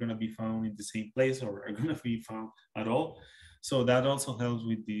things are going to be found in the same place or are going to be found at all. So that also helps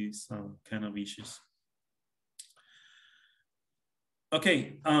with these kind of issues.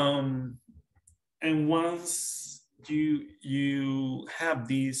 Okay, and once you have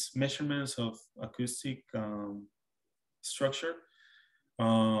these measurements of acoustic structure,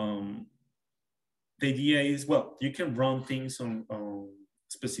 the idea is, well, you can run things on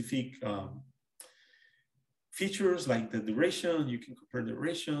specific features like the duration. You can compare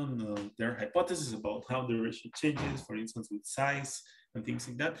duration. There are hypotheses about how duration changes, for instance, with size and things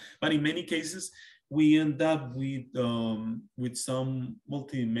like that. But in many cases, we end up with some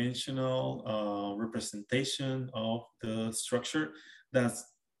multidimensional representation of the structure that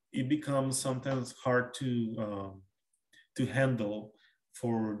it becomes sometimes hard to handle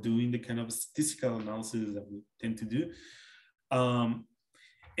for doing the kind of statistical analysis that we tend to do.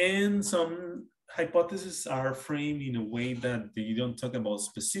 And some hypotheses are framed in a way that you don't talk about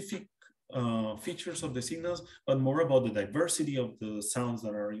specific features of the signals, but more about the diversity of the sounds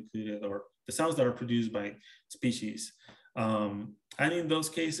that are included or the sounds that are produced by species. And in those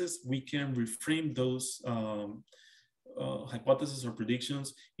cases, we can reframe those hypotheses or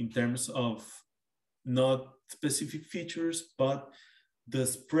predictions in terms of not specific features, but the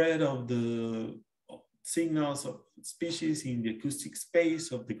spread of the signals of species in the acoustic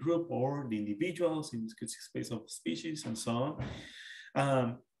space of the group or the individuals in the acoustic space of the species and so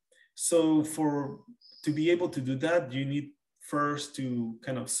on. So to be able to do that, you need first to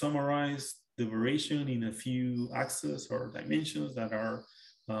kind of summarize the variation in a few axes or dimensions that are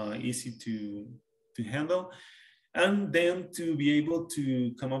easy to handle. And then to be able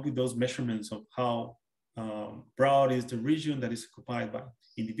to come up with those measurements of how broad is the region that is occupied by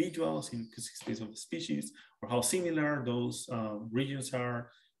individuals in acoustic space of the species, or how similar those regions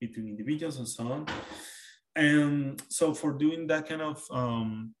are between individuals and so on. And so for doing that kind of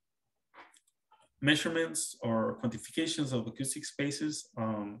measurements or quantifications of acoustic spaces,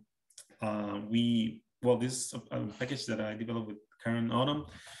 this is a package that I developed with Karen Autumn.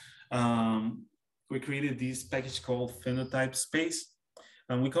 We created this package called Phenotype Space.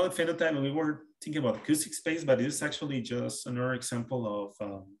 And we call it phenotype, and we were thinking about acoustic space, but it is actually just another example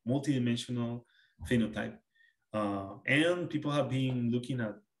of multidimensional phenotype. And people have been looking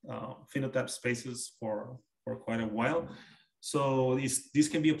at phenotype spaces for quite a while. So this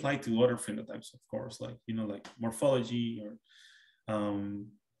can be applied to other phenotypes, of course, like, like morphology or,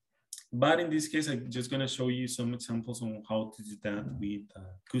 but in this case, I'm just gonna show you some examples on how to do that with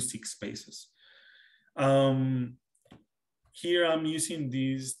acoustic spaces. Here I'm using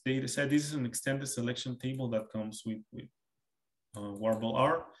this data set. This is an extended selection table that comes with Warble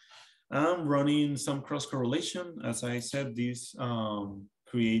R. I'm running some cross correlation. As I said, this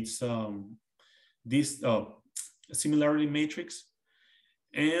creates this similarity matrix.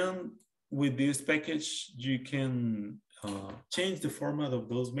 And with this package, you can change the format of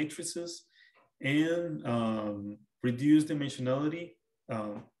those matrices and reduce dimensionality,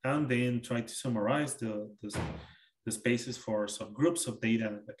 and then try to summarize the spaces for subgroups of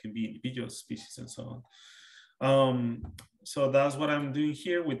data that can be individual species and so on. So that's what I'm doing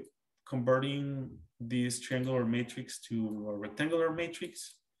here with converting this triangular matrix to a rectangular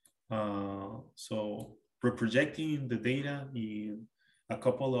matrix. So reprojecting the data in a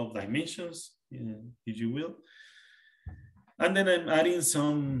couple of dimensions, if you will. And then I'm adding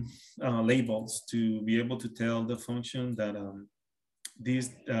some labels to be able to tell the function that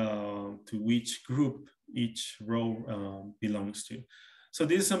to which group each row belongs to. So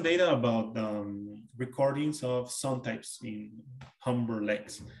this is some data about recordings of sound types in humber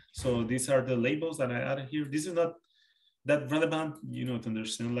legs. So these are the labels that I added here. This is not that relevant, to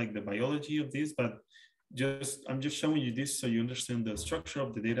understand like the biology of this, but I'm just showing you this so you understand the structure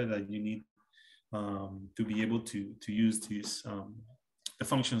of the data that you need to be able to use these the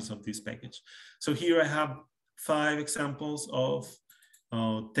functions of this package. So here I have 5 examples of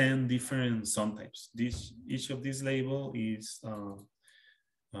 10 different sound types. Each of these label is the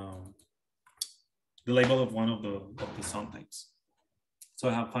label of one of the sound types. So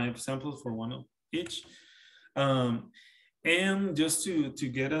I have 5 samples for one of each. And just to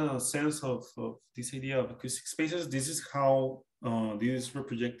get a sense of this idea of acoustic spaces, this is how this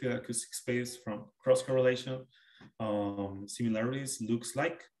reprojected acoustic space from cross-correlation similarities looks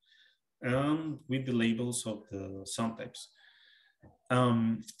like, and with the labels of the sound types.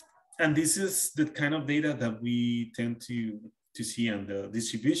 And this is the kind of data that we tend to see, and the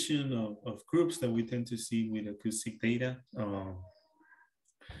distribution of groups that we tend to see with acoustic data.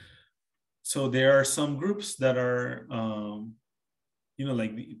 So there are some groups that are,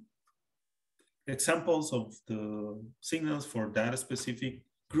 like the examples of the signals for that specific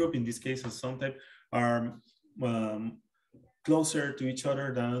group, in this case, a sound type, are closer to each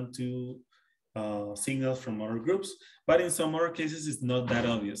other than to signals from other groups. But in some other cases, it's not that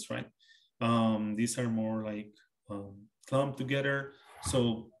obvious, right? These are more like clumped together.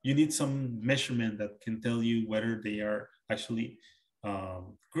 So you need some measurement that can tell you whether they are actually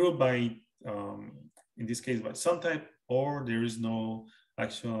grouped by, in this case, by sound type, or there is no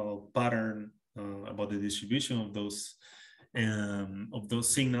actual pattern about the distribution of those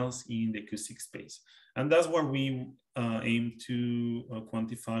signals in the acoustic space. And that's what we aim to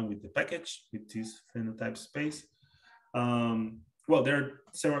quantify with the package, with this phenotype space. Well, there are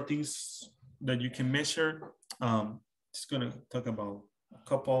several things that you can measure. Just gonna talk about a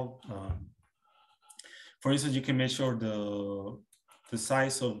couple. For instance, you can measure the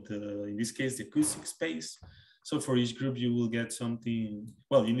size of in this case, the acoustic space. So for each group, you will get something.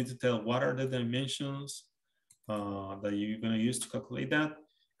 Well, you need to tell what are the dimensions that you're gonna use to calculate that,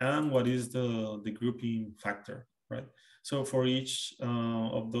 and what is the grouping factor, right? So for each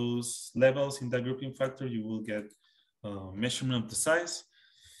of those levels in that grouping factor, you will get measurement of the size.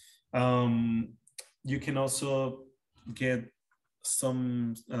 You can also get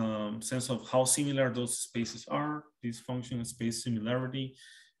some sense of how similar those spaces are. This function space similarity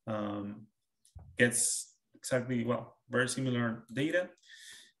gets exactly, well, very similar data,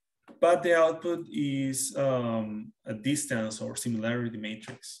 but the output is a distance or similarity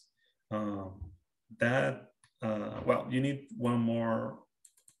matrix. Well, you need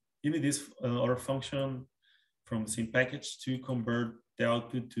this other function from the same package to convert the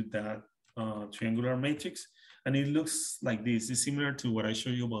output to that triangular matrix. And it looks like this. It's similar to what I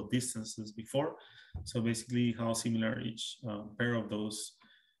showed you about distances before. So basically how similar each pair of those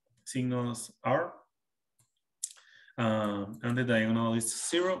signals are, and the diagonal is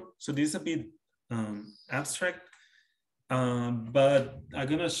 0. So this is a bit abstract, but I'm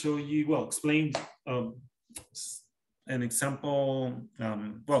gonna show you, well, explain an example,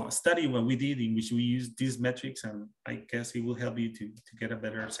 well, a study what we did in which we used these metrics, and I guess it will help you to get a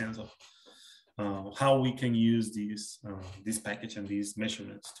better sense of how we can use this package and these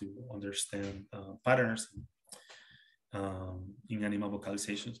measurements to understand patterns in animal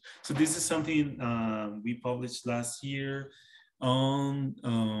vocalizations. So this is something we published last year on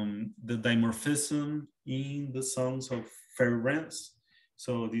the dimorphism in the songs of fairy wrens.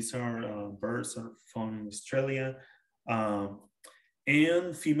 So these are birds are found in Australia.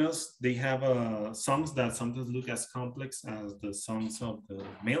 And females, they have songs that sometimes look as complex as the songs of the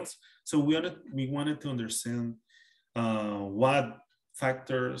males. So we wanted to understand what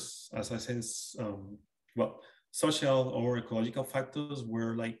factors, as I said, well, social or ecological factors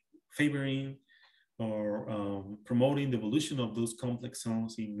were like favoring or promoting the evolution of those complex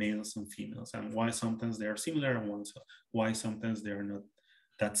songs in males and females, and why sometimes they are similar and why sometimes they are not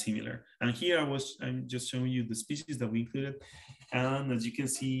that similar. And here I'm just showing you the species that we included. And as you can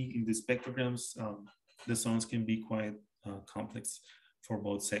see in the spectrograms, the songs can be quite complex for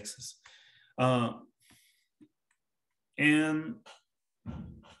both sexes. And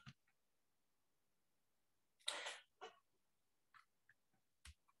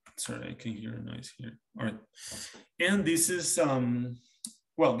sorry, I can hear a noise here. All right. And this is,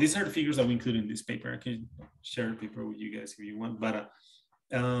 well, these are the figures that we include in this paper. I can share the paper with you guys if you want, but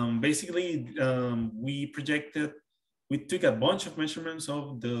basically we took a bunch of measurements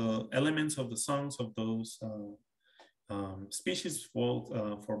of the elements of the songs of those species,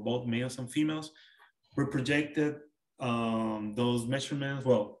 for both males and females. We projected those measurements,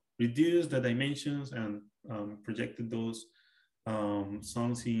 well, reduced the dimensions and projected those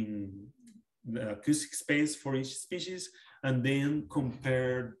songs in the acoustic space for each species, and then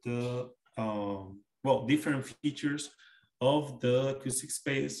compared the well, different features of the acoustic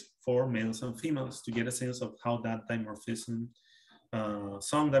space for males and females to get a sense of how that dimorphism,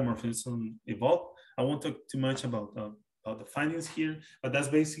 song dimorphism evolved. I won't talk too much about the findings here, but that's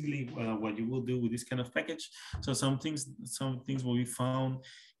basically what you will do with this kind of package. So some things what we found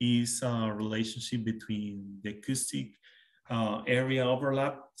is a relationship between the acoustic area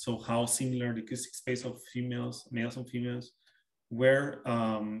overlap. So how similar the acoustic space of males and females were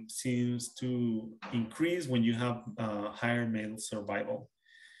seems to increase when you have higher male survival.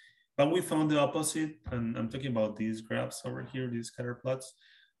 But we found the opposite, and I'm talking about these graphs over here, these scatter plots.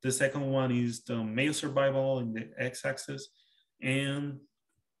 The second one is the male survival in the x-axis, and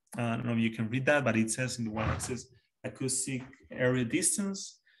I don't know if you can read that, but it says in the y-axis acoustic area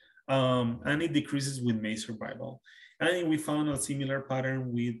distance, and it decreases with male survival. And we found a similar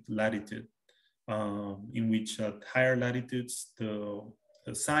pattern with latitude, in which at higher latitudes, the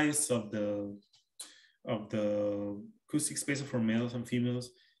size of the acoustic space for males and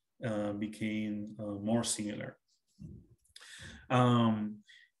females became more similar.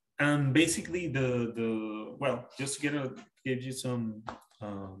 And basically well, just to give you some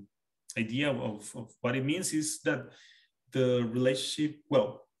idea of what it means is that the relationship,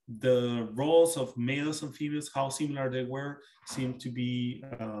 well, the roles of males and females, how similar they were, seem to be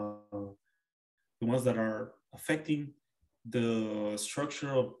the ones that are affecting the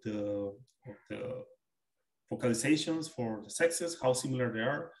structure of the vocalizations for the sexes, how similar they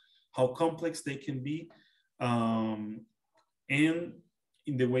are, how complex they can be. And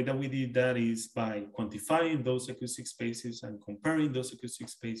in the way that we did that is by quantifying those acoustic spaces and comparing those acoustic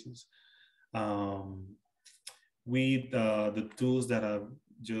spaces with the tools that I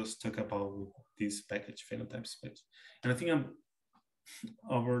just talked about with this package phenotype space. And I think I'm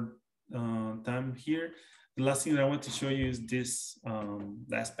over time here. The last thing that I want to show you is this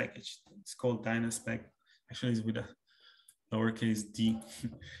last package. It's called Dynaspec. Actually, it's with a lowercase d.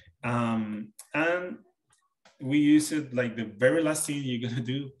 And we use it like the very last thing you're gonna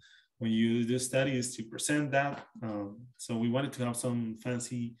do when you do study is to present that. So we wanted to have some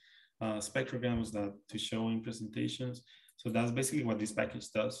fancy spectrograms that to show in presentations. So that's basically what this package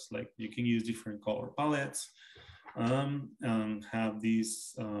does. Like you can use different color palettes and have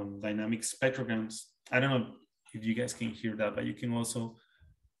these dynamic spectrograms. I don't know if you guys can hear that, but you can also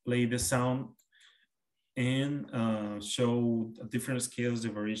play the sound and show different scales, the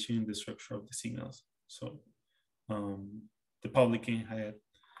variation in the structure of the signals. So the public can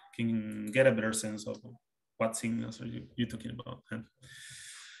get a better sense of what signals are you talking about.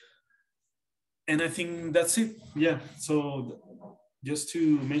 And I think that's it. Yeah, so just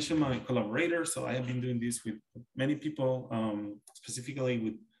to mention my collaborators. So I have been doing this with many people, specifically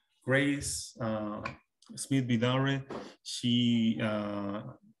with Grace Smith Vidare. She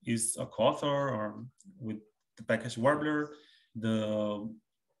is a co-author or with the package Warbler. The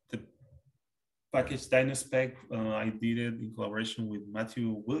package Dynaspec, I did it in collaboration with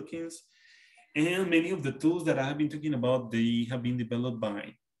Matthew Wilkins. And many of the tools that I have been talking about, they have been developed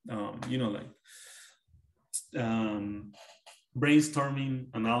by, brainstorming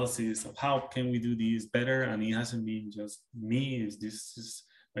analysis of how can we do this better. And it hasn't been just me, this is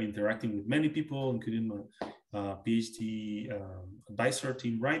by interacting with many people, including my PhD advisor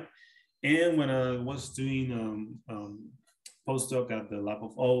team, right? And when I was doing postdoc at the Lab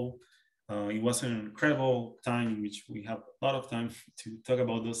of O, it was an incredible time in which we have a lot of time to talk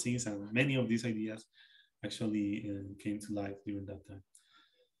about those things, and many of these ideas actually came to life during that time.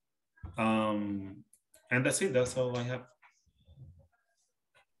 And that's it. That's all I have.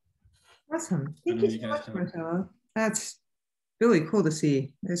 Awesome. Thank you so much, Marcelo. That's really cool to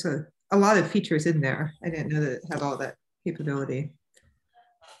see. There's a lot of features in there. I didn't know that it had all that capability.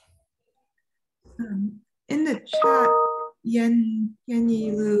 In the chat,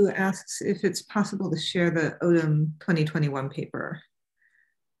 Yenyi Lu asks if it's possible to share the ODM 2021 paper.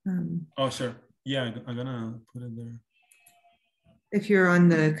 Oh, sure. Yeah, I'm gonna put it there. If you're on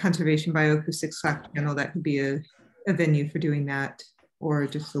the Conservation Bioacoustics Slack channel, that could be a venue for doing that, or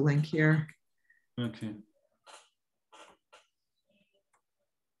just the link here. Okay.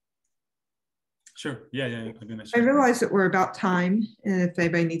 Sure. Yeah. I'm gonna share. I realize that we're about time, and if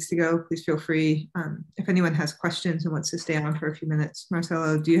anybody needs to go, please feel free. If anyone has questions and wants to stay on for a few minutes,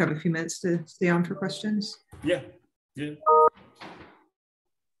 Marcelo, do you have a few minutes to stay on for questions? Yeah.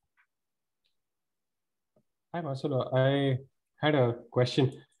 Hi, Marcelo. I had a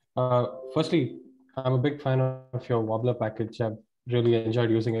question. Firstly, I'm a big fan of your Wobbler package. I've really enjoyed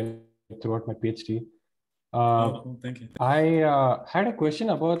using it throughout my PhD. Cool. Thank you. I had a question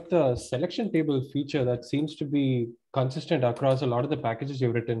about the selection table feature that seems to be consistent across a lot of the packages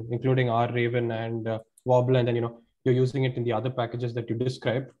you've written, including R Raven and Wobbler, and then you're using it in the other packages that you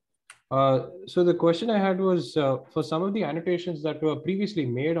described. So the question I had was for some of the annotations that were previously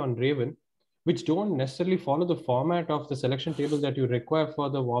made on Raven, which don't necessarily follow the format of the selection table that you require for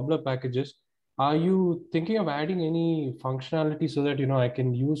the Wobbler packages, are you thinking of adding any functionality so that I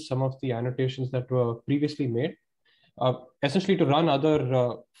can use some of the annotations that were previously made, essentially to run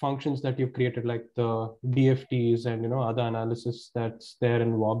other functions that you've created, like the DFTs and other analysis that's there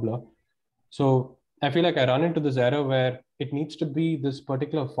in Wobbler? So I feel like I run into this error where it needs to be this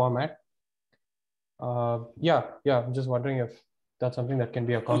particular format. Yeah, I'm just wondering if that's something that can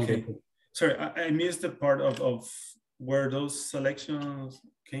be accommodated. Okay. Sorry, I missed the part of where those selections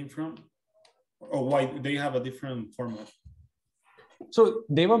came from, or why they have a different format. So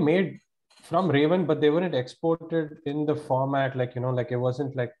they were made from Raven, but they weren't exported in the format like it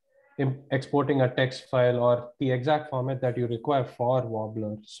wasn't like exporting a text file or the exact format that you require for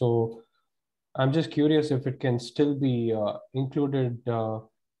Wobbler. So I'm just curious if it can still be included to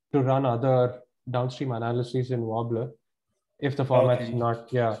run other downstream analyses in Wobbler if the format's not.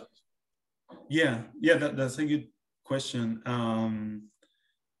 Yeah, that's a good question.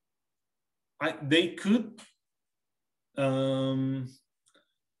 They could.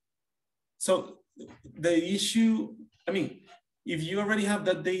 So the issue, I mean, if you already have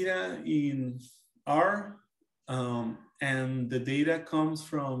that data in R, and the data comes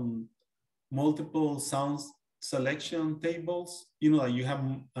from multiple sound selection tables, like you have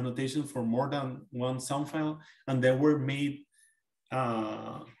annotation for more than one sound file, and they were made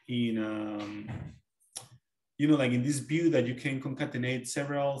in like in this view that you can concatenate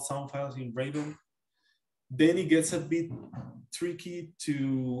several sound files in Raven, then it gets a bit tricky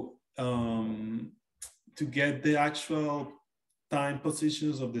to get the actual time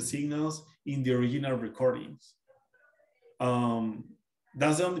positions of the signals in the original recordings.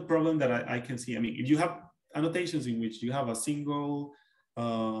 That's the only problem that I can see. I mean, if you have annotations in which you have a single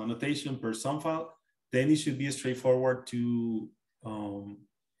annotation per sound file, then it should be straightforward to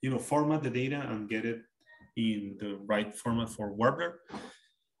format the data and get it in the right format for Warbler.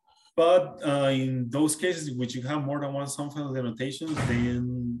 But in those cases in which you have more than one sound file annotations,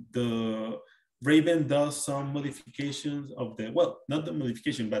 then the Raven does some modifications of the, well, not the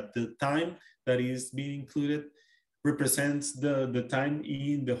modification, but the time that is being included represents the time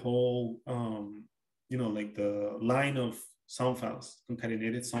in the whole, like the line of sound files,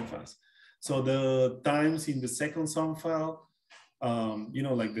 concatenated sound files. So the times in the second sound file,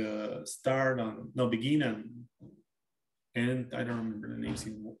 like the start and begin and end, I don't remember the names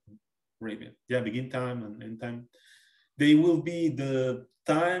in Raven. Yeah, begin time and end time. They will be the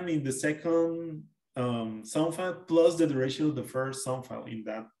time in the second sound file plus the duration of the first sound file in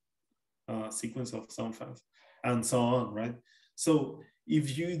that sequence of sound files, and so on, right? So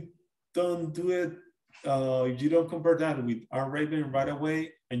if you don't do it, if you don't compare that with R-Raven right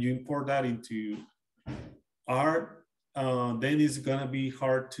away, and you import that into R, then it's gonna be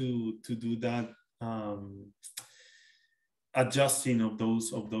hard to do that adjusting of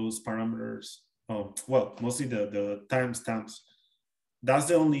those parameters. Well, mostly the timestamps. That's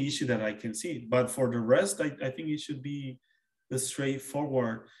the only issue that I can see. But for the rest, I think it should be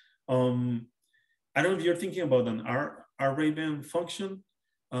straightforward. I don't know if you're thinking about an R-Raven function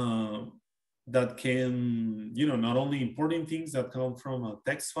that can, not only importing things that come from a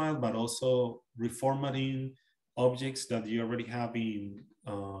text file, but also reformatting objects that you already have in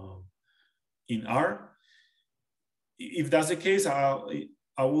R. If that's the case, I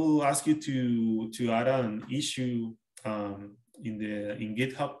will ask you to add an issue in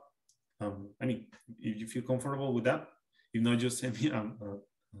GitHub. I mean, if you feel comfortable with that, if not, just send me an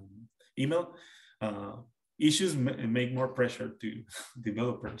email. Issues make more pressure to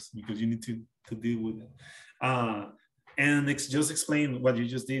developers because you need to deal with it. And just explain what you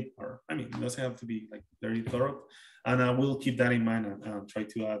just did, or I mean, it doesn't have to be like very thorough. And I will keep that in mind and try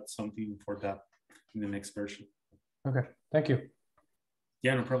to add something for that in the next version. Okay, thank you.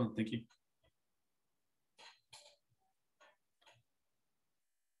 Yeah, no problem. Thank you.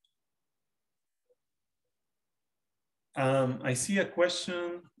 I see a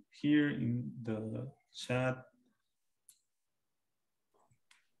question here in the chat.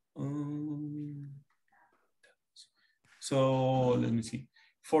 So let me see.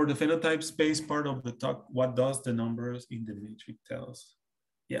 For the phenotype space part of the talk, what does the numbers in the matrix tell us?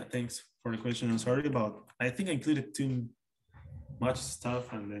 Yeah, thanks for the question. I'm sorry about, I think I included too much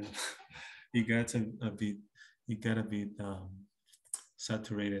stuff, and then it got a bit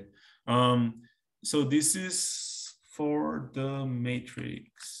saturated. So this is for the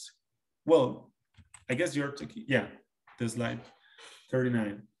matrix. Well, I guess you're taking, yeah, the slide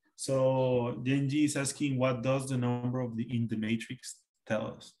 39. So DNG is asking, what does the number in the matrix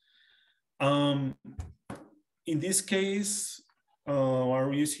tell us? In this case,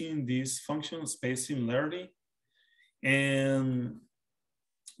 we're using this function space similarity, and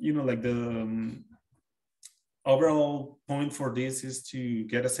like the overall point for this is to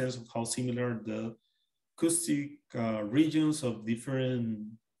get a sense of how similar the acoustic regions of different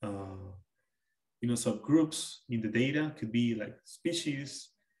subgroups in the data could be, like species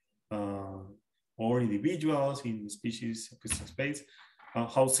or individuals in the species acoustic space,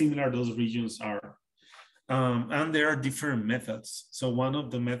 how similar those regions are. And there are different methods. So one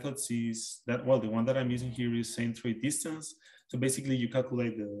of the methods is that, well, the one that I'm using here is centroid distance. So basically you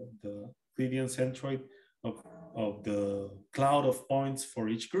calculate the Euclidean centroid of the cloud of points for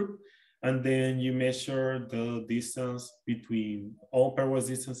each group. And then you measure the distance between all pairwise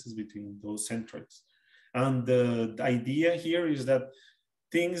distances between those centroids. And the idea here is that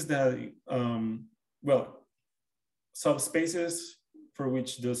things that, subspaces for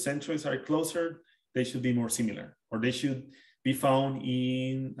which the centroids are closer, they should be more similar, or they should be found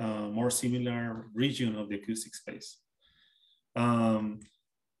in a more similar region of the acoustic space.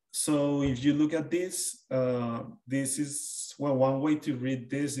 So if you look at this, this is, well, one way to read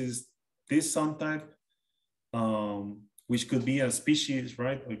this is this sound type, which could be a species,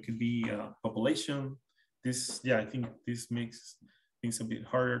 right? Or it could be a population. This, yeah, I think this makes things a bit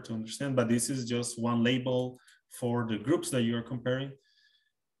harder to understand, but this is just one label for the groups that you are comparing.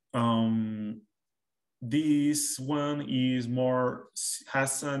 This one is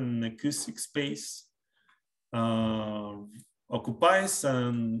has an acoustic space, occupies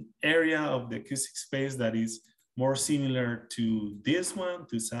an area of the acoustic space that is more similar to this one,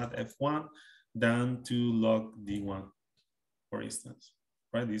 to SAT F1, than to log D1, for instance,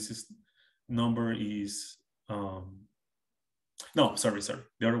 right? This number is, no, sorry,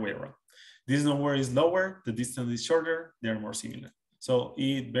 the other way around. This number is lower, the distance is shorter, they're more similar. So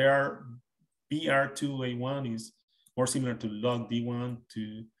BR2A1 is more similar to log D1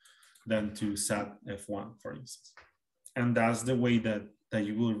 than to SAT F1, for instance. And that's the way that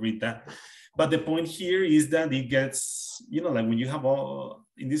you will read that. But the point here is that it gets, like when you have all,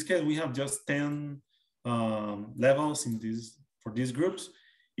 in this case, we have just 10 levels for these groups.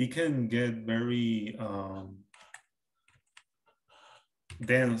 It can get very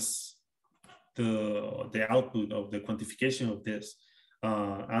dense, the output of the quantification of this.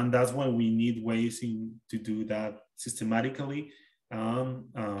 And that's why we need ways to do that systematically and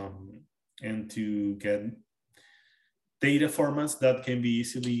to get data formats that can be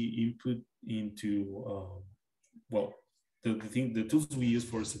easily input into, the tools we use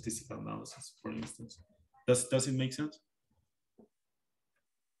for statistical analysis, for instance. Does it make sense?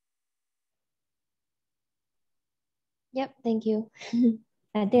 Yep, thank you.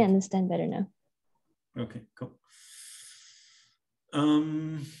 I think I understand better now. Okay, cool.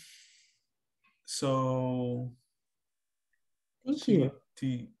 So Thank you.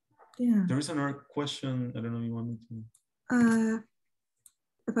 Yeah. There is another question. I don't know if you want me to.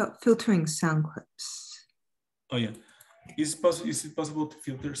 About filtering sound clips. Oh yeah. Is it possible to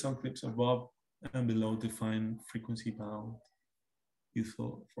filter sound clips above and below defined frequency bound?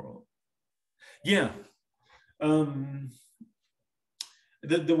 Useful for all. Yeah. The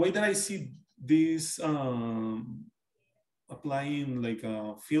way that I see this applying like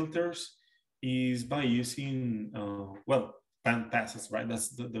filters is by using well, band passes, right? That's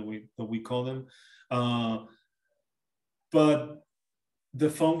the way that we call them. But the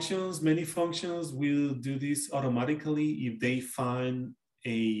functions, many functions will do this automatically if they find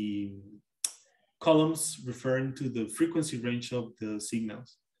a columns referring to the frequency range of the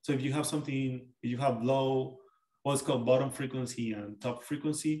signals. So if you have something, if you have low, what's called bottom frequency and top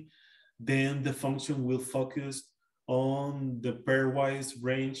frequency, then the function will focus on the pairwise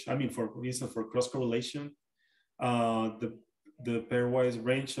range. I mean, for instance, for cross correlation, the pairwise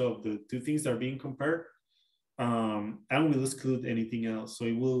range of the two things that are being compared, and will exclude anything else. So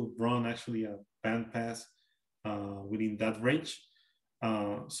it will run actually a band pass within that range.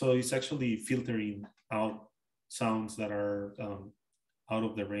 So it's actually filtering out sounds that are out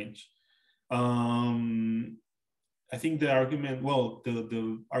of the range. I think the argument, well,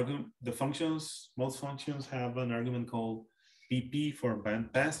 the functions, most functions have an argument called BP for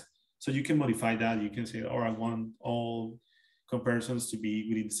band pass. So you can modify that. You can say, oh, I want all comparisons to be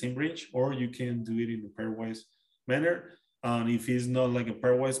within the same range, or you can do it in a pairwise manner. And if it's not like a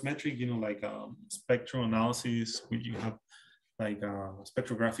pairwise metric, you know, like spectral analysis, where you have like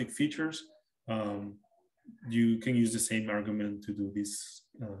spectrographic features, you can use the same argument to do this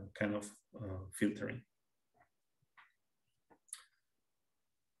kind of filtering.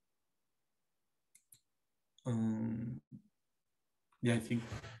 Yeah, I think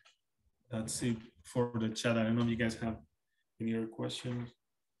that's it for the chat. I don't know if you guys have any other questions.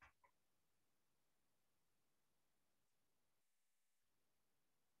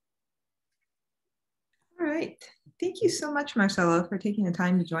 All right. Thank you so much, Marcelo, for taking the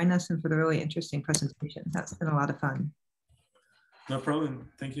time to join us and for the really interesting presentation. That's been a lot of fun. No problem.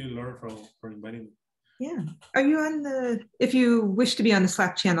 Thank you, Laura, for inviting me. Yeah. Are you on the, if you wish to be on the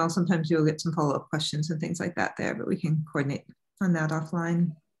Slack channel, sometimes you'll get some follow-up questions and things like that there, but we can coordinate on that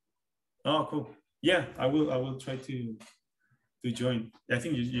offline. Oh, cool. Yeah, I will try to join. I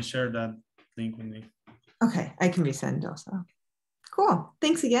think you shared that link with me. Okay, I can resend also. Cool.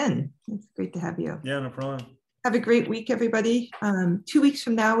 Thanks again. It's great to have you. Yeah, no problem. Have a great week, everybody. 2 weeks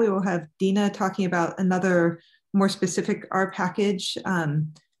from now, we will have Dina talking about another more specific R package.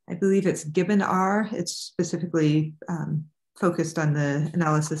 I believe it's Gibbon R. It's specifically focused on the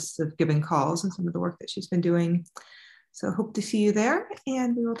analysis of Gibbon calls and some of the work that she's been doing. So hope to see you there,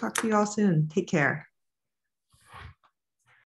 and we will talk to you all soon. Take care.